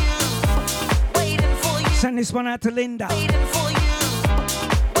for you, waiting for you. Send this one out to Linda. Waiting for you,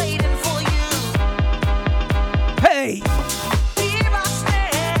 waiting for you. Hey. Here I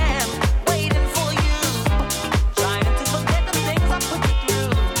stand, waiting for you, trying to forget the things I put you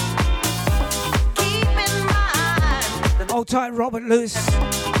through. Keep in mind that Hold tight, Robert Lewis.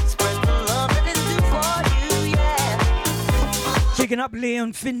 spread the love that is due for you, yeah. Picking up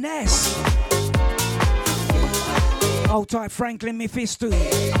Leon Finesse. Hold tight, Franklin Mephisto.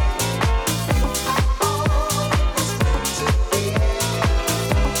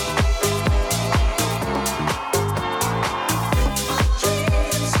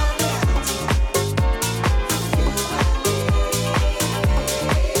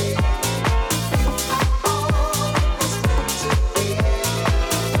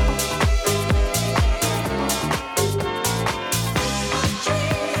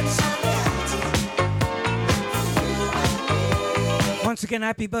 Once again,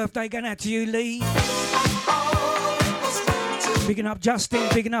 happy birthday going out to you, Lee. Picking up Justin,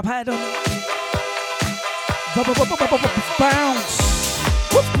 picking up Adam. Bounce.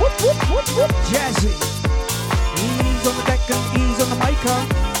 Jazzy. Ease on the deck and ease on the maker.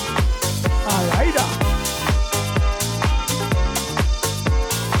 Alright.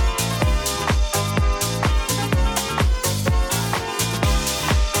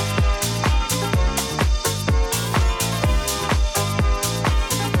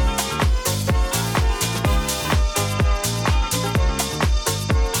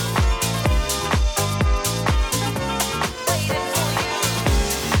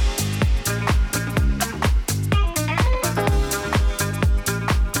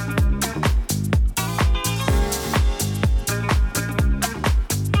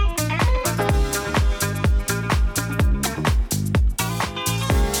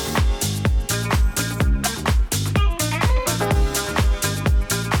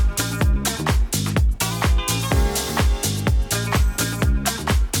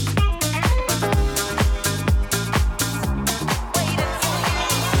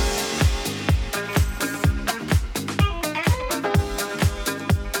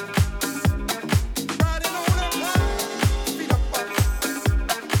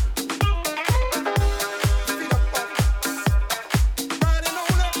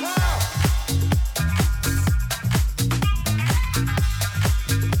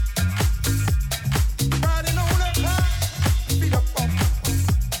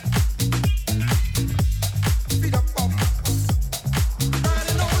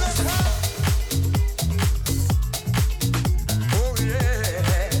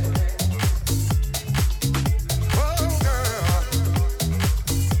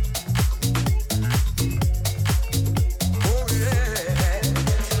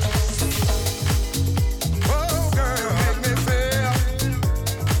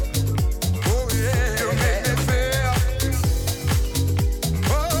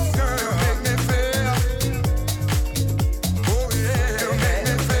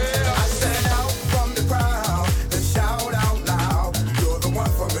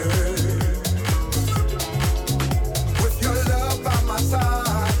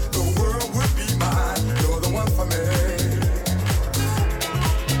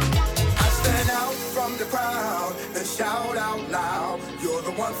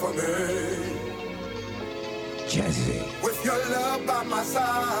 Jazzy. With your love by my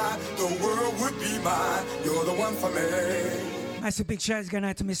side, the world would be mine. You're the one for me. That's a big shout going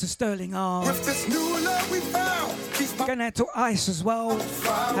out to Mr. Sterling R. With this new love we found, keeps my going out to Ice as well.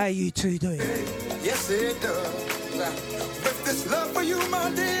 How you two doing? Yes, it does. With this love for you,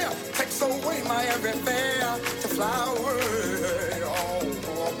 my dear, takes away my every fear to fly away.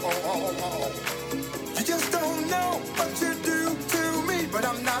 You just don't know what you do to me, but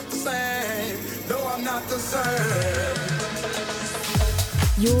I'm not the same. No, I'm not the same.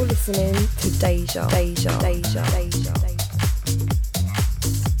 You're listening to Deja.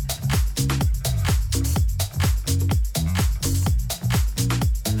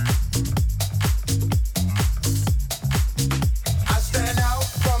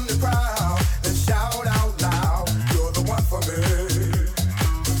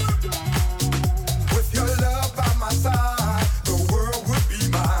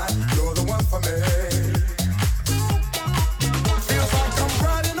 Feels like I'm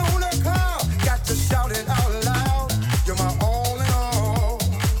riding on a cloud. Got to shout it out loud.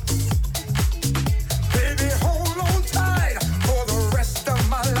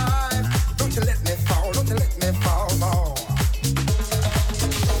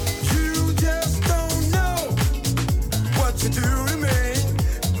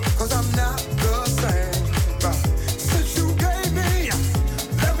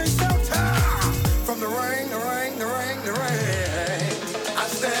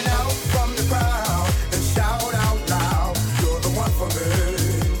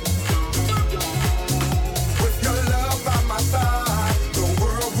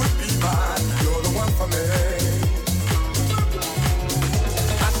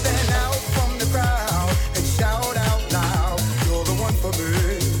 for me.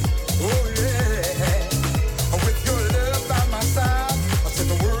 Oh yeah. With your love by my side, I said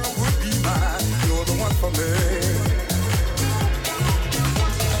the world would be mine. You're the one for me.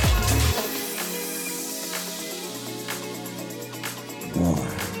 More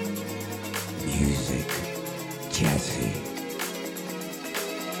music, Jazzy.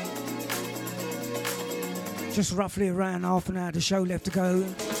 Just roughly around half an hour of the show left to go.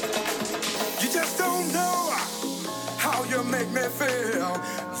 You just don't know how you make me feel.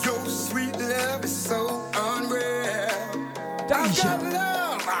 Your sweet love is so unreal. I've got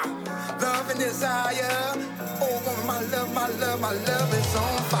love and desire. Oh, my love is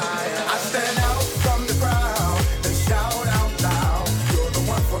on fire. I stand out from the crowd and shout out loud. You're the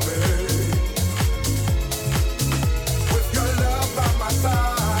one for me. With your love by my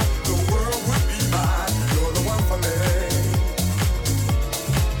side, the world would be mine. You're the one for me.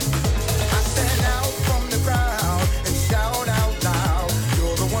 I stand out from the crowd and shout out loud.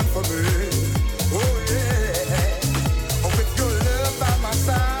 You're the one for me. Oh yeah. With your love by my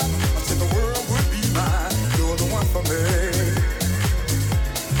side, I said the world would be mine. You're the one for me.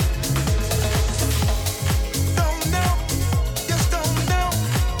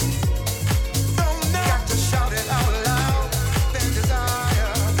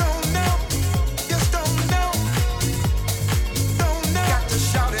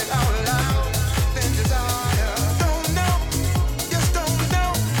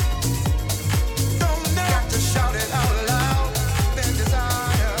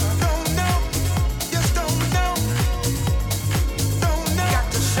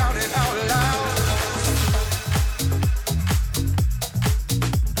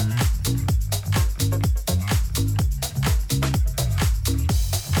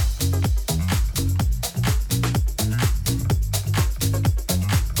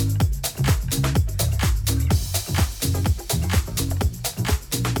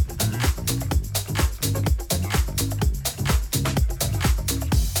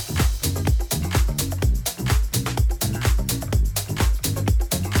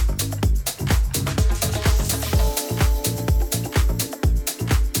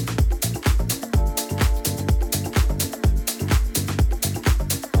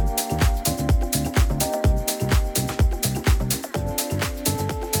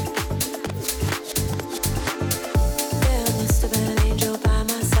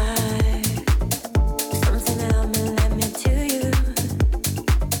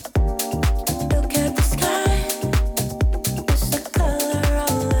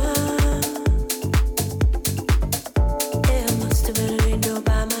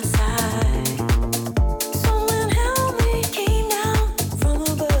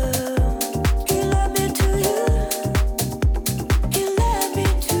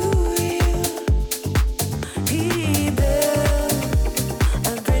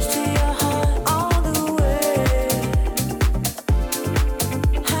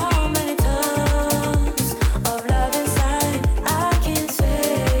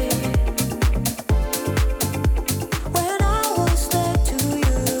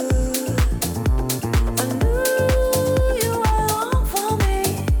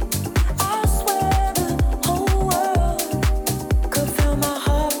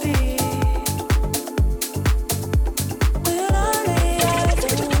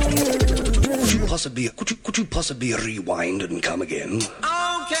 Could you possibly rewind and come again?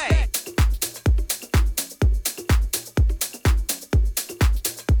 Okay.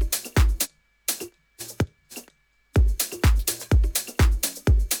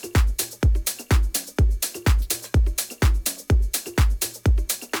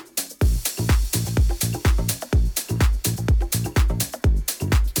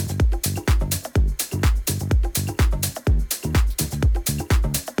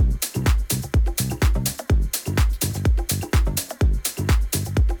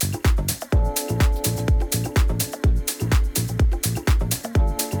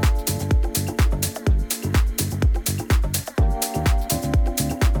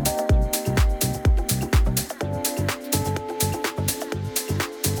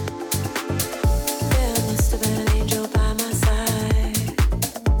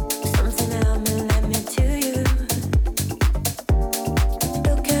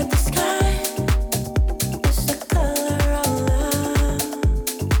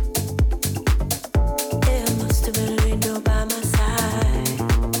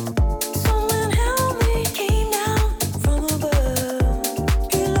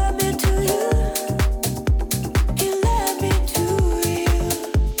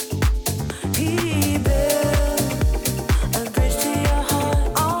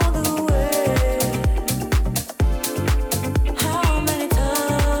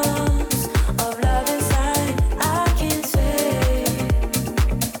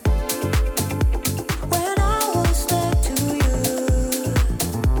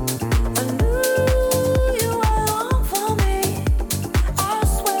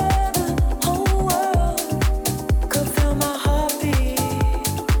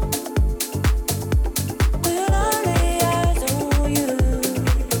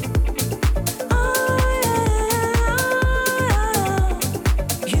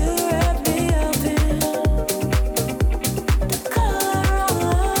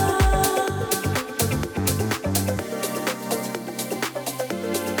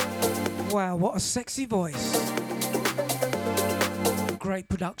 sexy voice. Great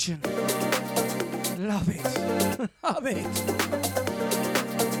production. Love it. Love it.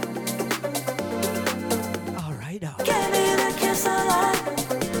 All right, now. Give me the kiss I like.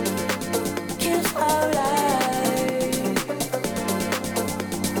 Kiss alright.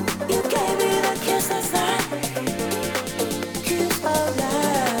 You gave me the kiss that's like. Kiss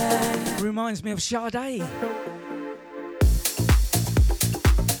alright. Reminds me of Sade.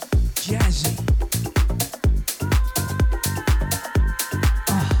 Jazzy.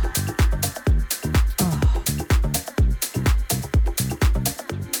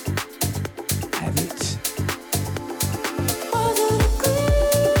 Have it. Wasn't agreed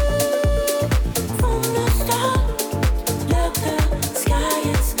from the start. Look, the sky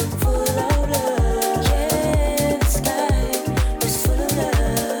is full of love. Yeah, the sky is full of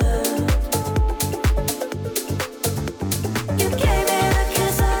love. You gave me the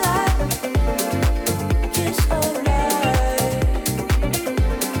kiss I like.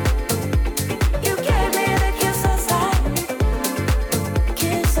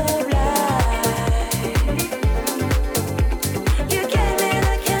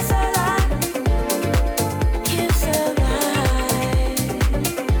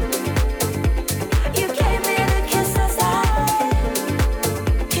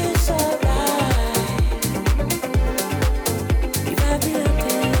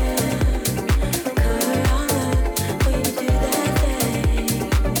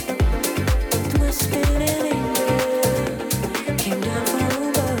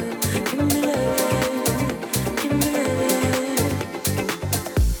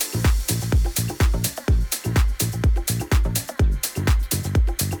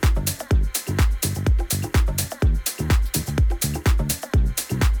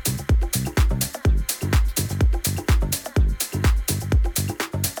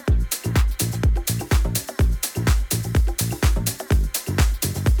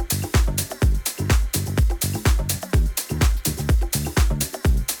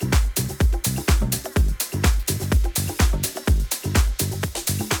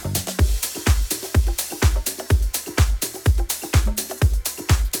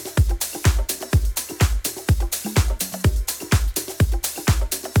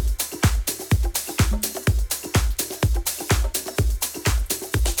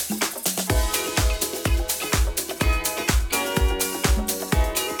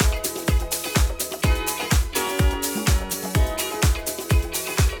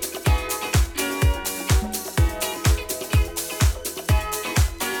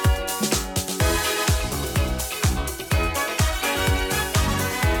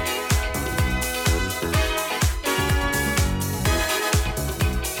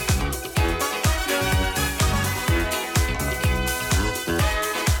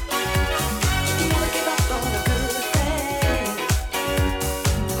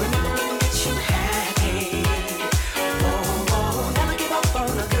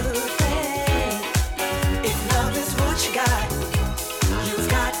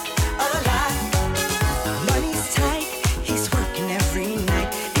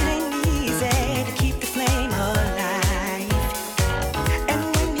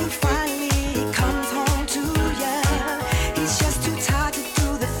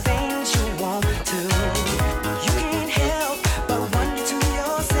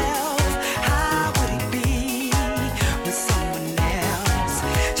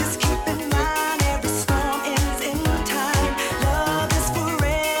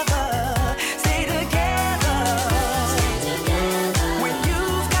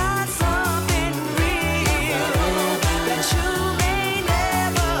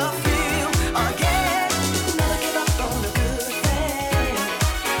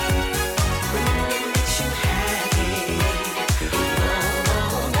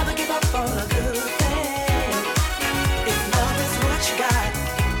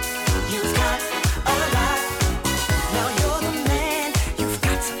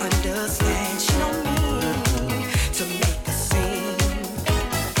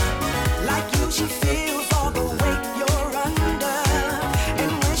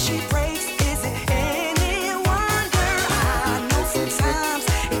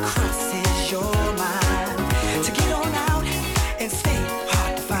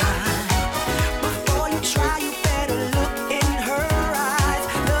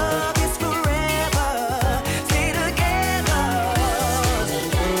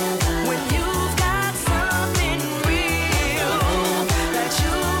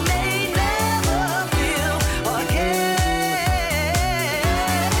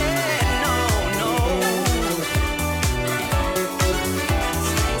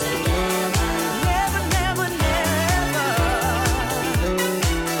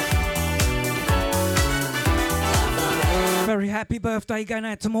 Happy birthday going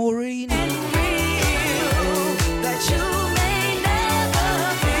out to Maureen. That you may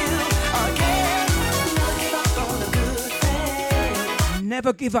never feel again. Never give up on a good thing.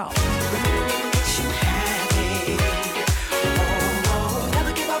 Never give up. Makes you happy.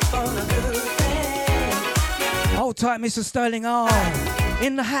 Never give up on a good thing. Hold tight, Mr. Sterling R.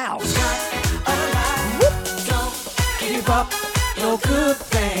 In the house. Don't give up your good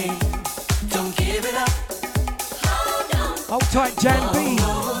thing. Don't give it up. Hold tight, Jan B.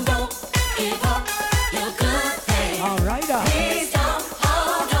 Don't give up your good thing. All right. Please don't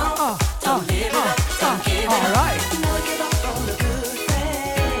hold on. Don't give it up. Don't give it up. All right. Never give up on the good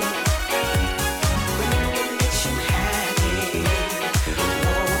thing. Remember what makes you happy.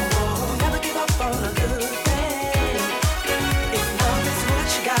 Oh, never give up on a good thing. If love is what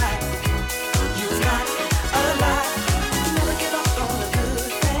you got, you've got a lot. Never give up on a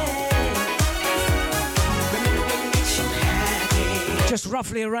good thing. Remember what makes you happy. Just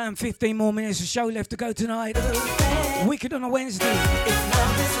roughly around 15 more minutes of show left to go tonight. Wicked on a Wednesday. If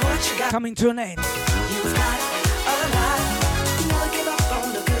love is what you got, Coming to an end. you've got a lot. Never give up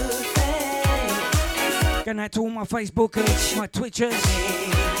on the good thing. Going out to all my Facebookers, my Twitchers,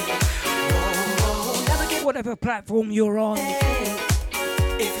 Never give whatever platform you're on.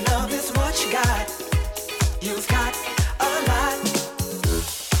 If love is what you got, you've got a lot.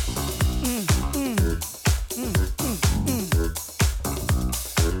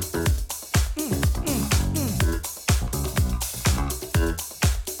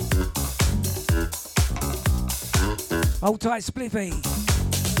 Hold tight, Spliffy.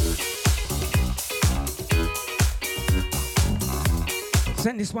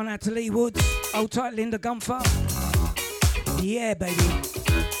 Send this one out to Lee Woods. Hold tight, Linda Gumpher. Yeah, baby.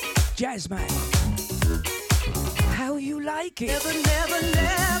 Jazz man. How you like it? Never, never,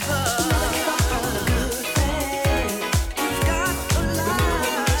 never give up on a good thing. You've got a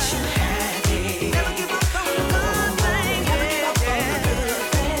lot. Makes you happy. Never give up on a good thing. Never give up on a good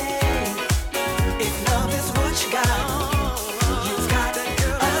thing. If love is what you got, you've got a lot.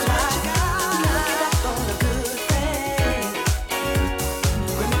 Never give up on a good thing.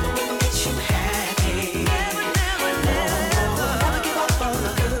 Remember what makes you happy. Never, never, never give up on a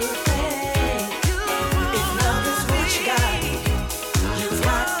good thing. If love is what you got, you've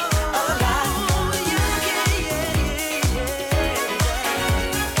got a lot.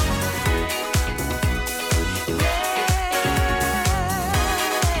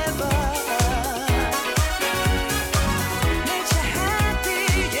 Makes you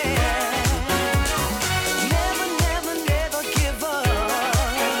happy, yeah. Never, never, never give up.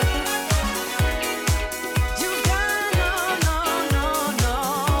 You've got no.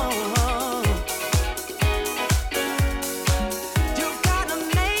 You've gotta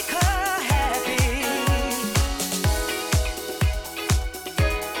make her happy.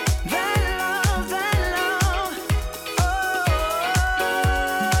 That love, oh,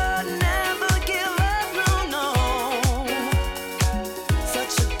 never give up, no.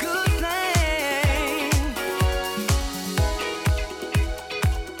 Such a good thing.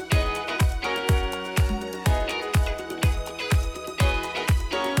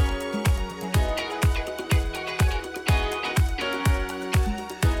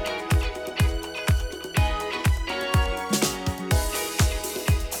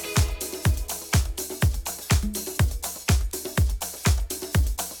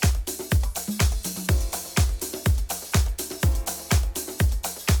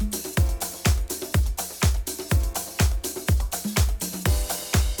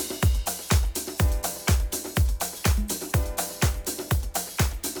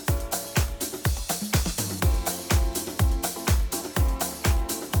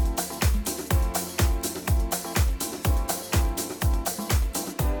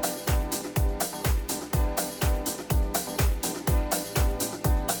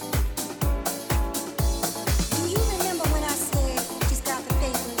 Do you remember when I said she's got the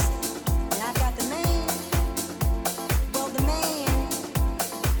papers and I got the man? Well, the man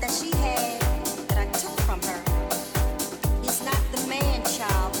that she had that I took from her is not the man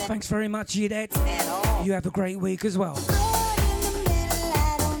child that Thanks very much, Yvette. at all. You have a great week as well. Caught in the middle,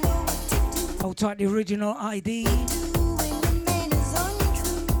 I don't know what to do. Hold tight, the original ID. When the man is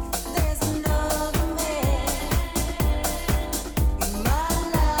untrue, there's another man in my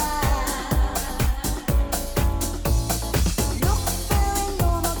life. Look very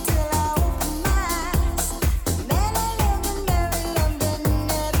normal till I open my eyes. Man I loved and married London,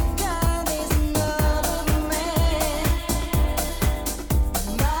 never got. There's another man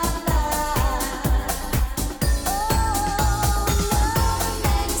in my life. Oh, another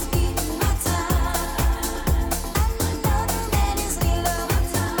man is beating my time.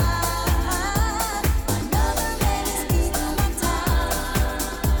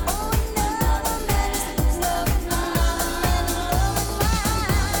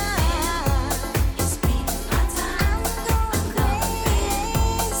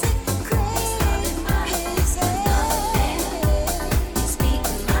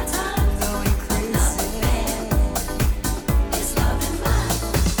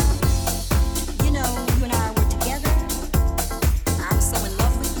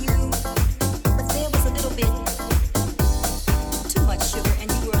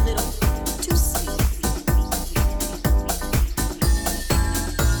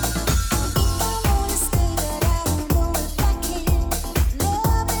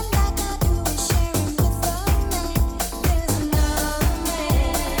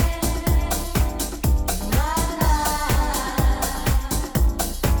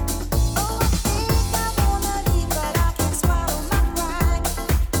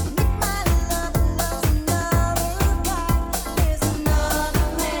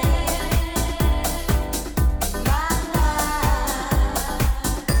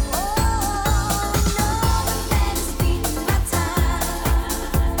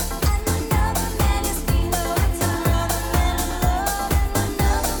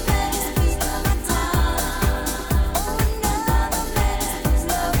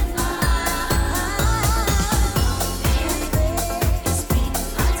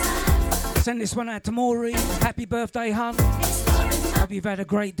 Send this one out to Maury. Happy birthday, hun. Hope you've had a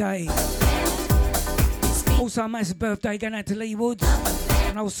great day. Also, a massive birthday going out to Lee Woods,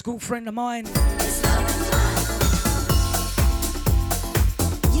 an old school friend of mine.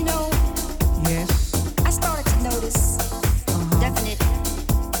 You know, yes, I started to notice definite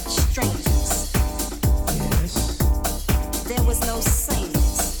strangeness. Yes. There was no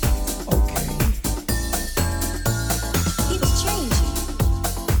sameness. Okay. He was changing.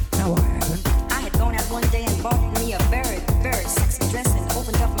 No, I haven't. I had gone out one day and bought me a very, very sexy dress and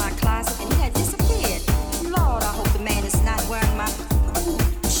opened up my closet and he had disappeared. Lord, I hope the man is not wearing my... Ooh,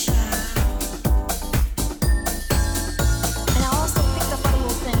 child. And I also picked up other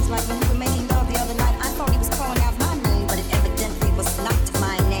little things like when we were making love the other night, I thought he was calling out my name, but it evidently was not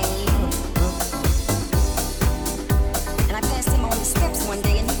my name. And I passed him on the steps one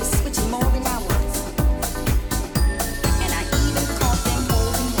day and he was switching more than I was. And I even caught them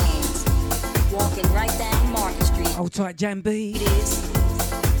holding hands, walking right down Market Street. Hold tight, Jan B. It is.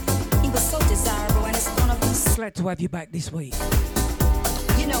 He was so desirable and it's gonna be so... Glad to have you back this week.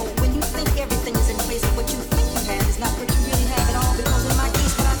 You know, when you think everything is in place, what you think you have is not what you really have at all, because in my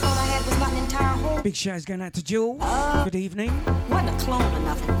case, what I thought I had was not an entire whole... Big shouts going out to Jill. Good evening. Wasn't a clone or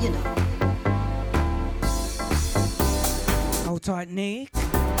nothing, you know. Hold tight, Nick.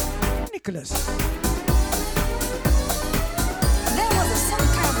 Nicholas. There was a certain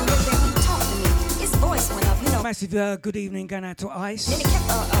kind of way that he talked to me. His voice went up, you know. Massive good evening going out to Ice. Then it kept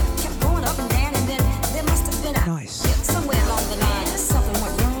going up and down, and then there must have been Nice. somewhere along the line something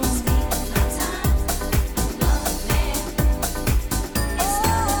went wrong.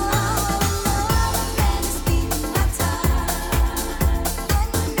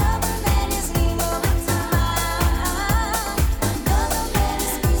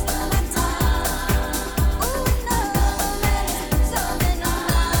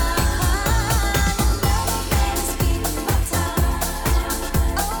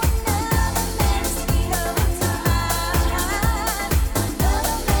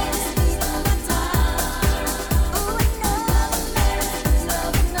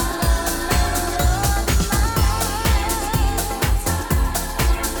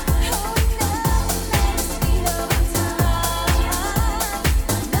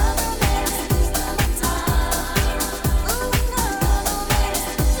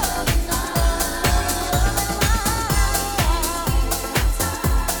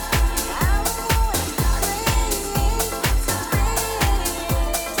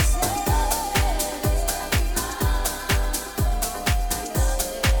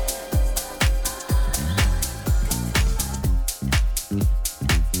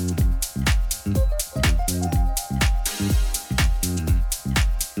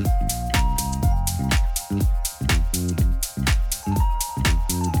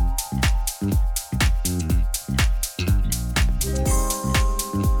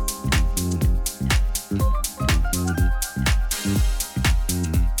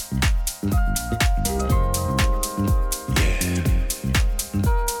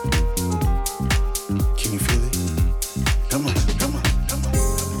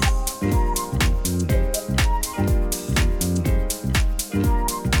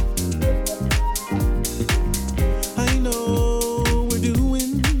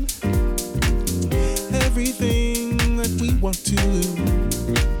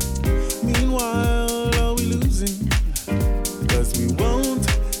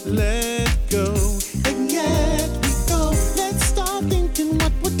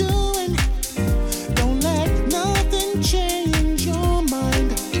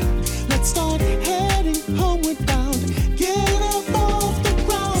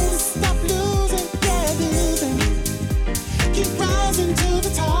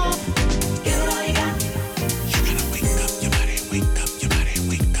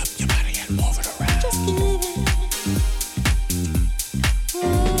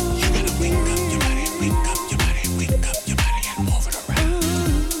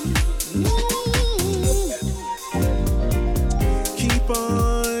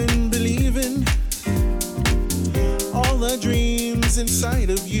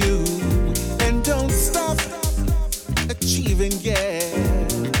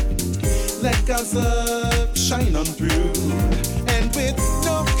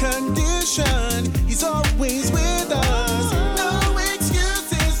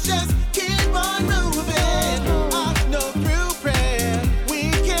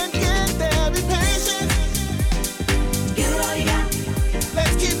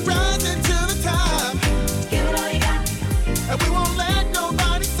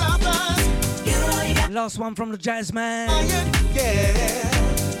 Last one from the jazz man. Yeah.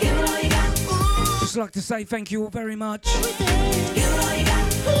 Give it all you got. just like to say thank you all very much.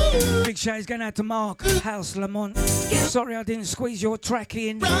 Big shout is going out to Mark, House, Lamont. Sorry I didn't squeeze your track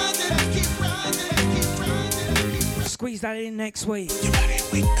in. Squeeze that in next week. Your body,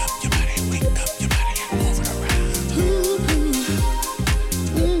 wake up, your body, wake up, your body, move it around.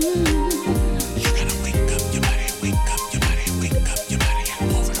 You gotta wake up, your body, wake up, your body, wake up, your body,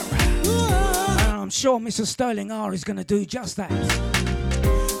 move it around. And I'm sure Mr. Sterling R is going to do just that.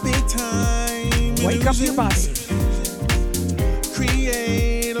 Big time. Wake up your body.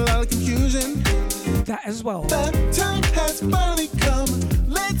 Create a lot of confusion. That as well. The time has finally come.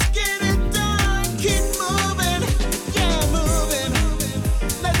 Let's get it done. Keep moving. Yeah, moving.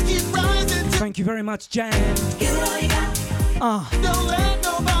 Let's keep rising. Thank you very much, Jan. Give it all you got. Don't let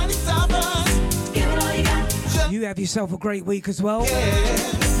nobody stop us. Give it all you got. You have yourself a great week as well. Give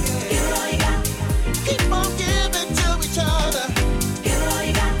it all you got. Keep on giving to each other. Give it all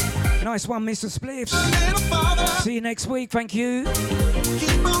you got. Nice one, Mr. Spliffs. See you next week. Thank you.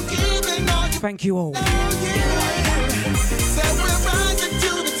 Keep on giving all you Thank you all. Said we're rising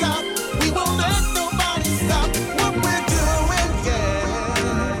to the top. We won't let nobody stop what we're doing.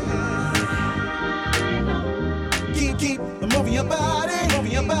 Yeah. Keep moving your body,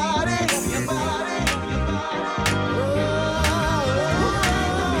 moving your body, moving your body, moving your body.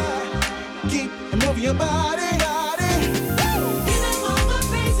 Keep moving your body.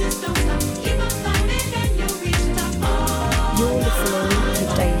 You're listening to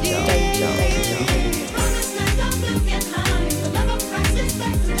Deja.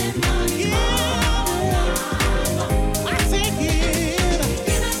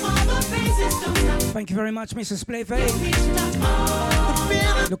 Thank you very much, Mr. Spliff.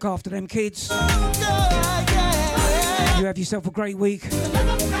 Look after them kids. You have yourself a great week.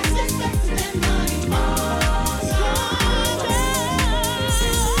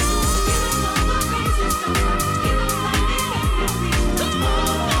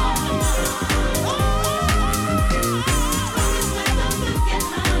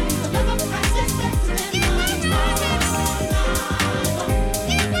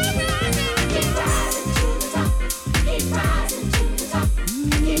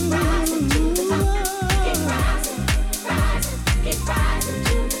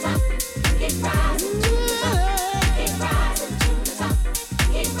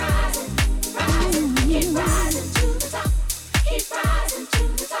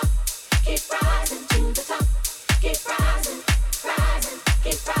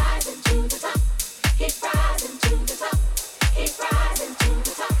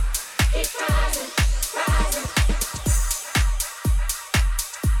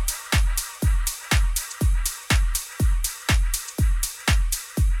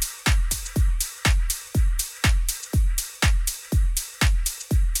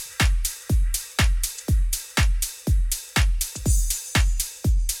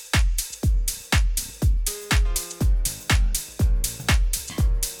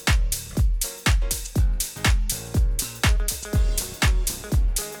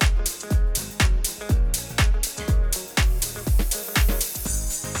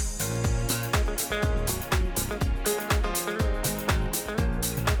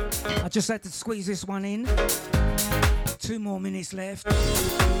 Just had to squeeze this one in. 2 more minutes left.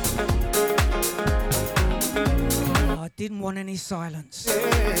 I didn't want any silence.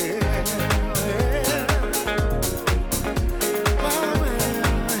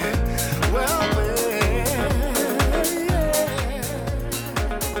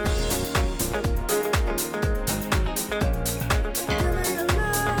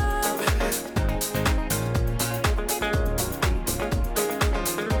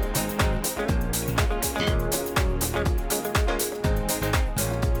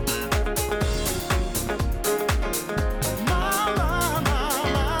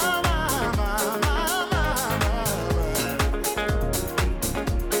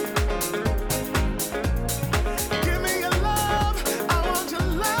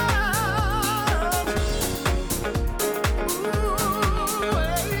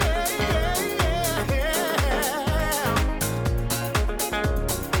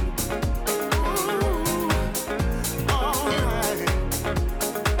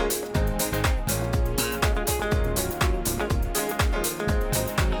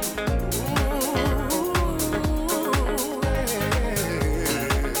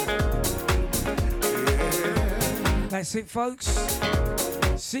 That's it, folks.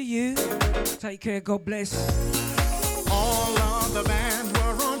 See you. Take care. God bless. All of the bands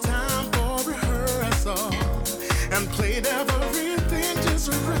were on time for rehearsal and played everything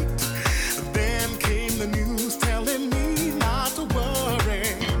just right. Then came the news telling me not to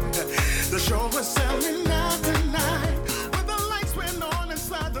worry. The show was set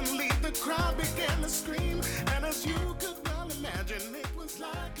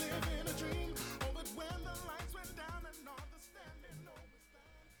like living a dream. Oh, but when the lights went down and all the standing overs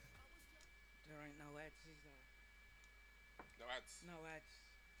down. There ain't no ads, is there? No ads. No ads.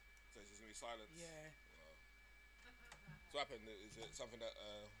 So it's just gonna be silence. Yeah. So what happened? Is it something that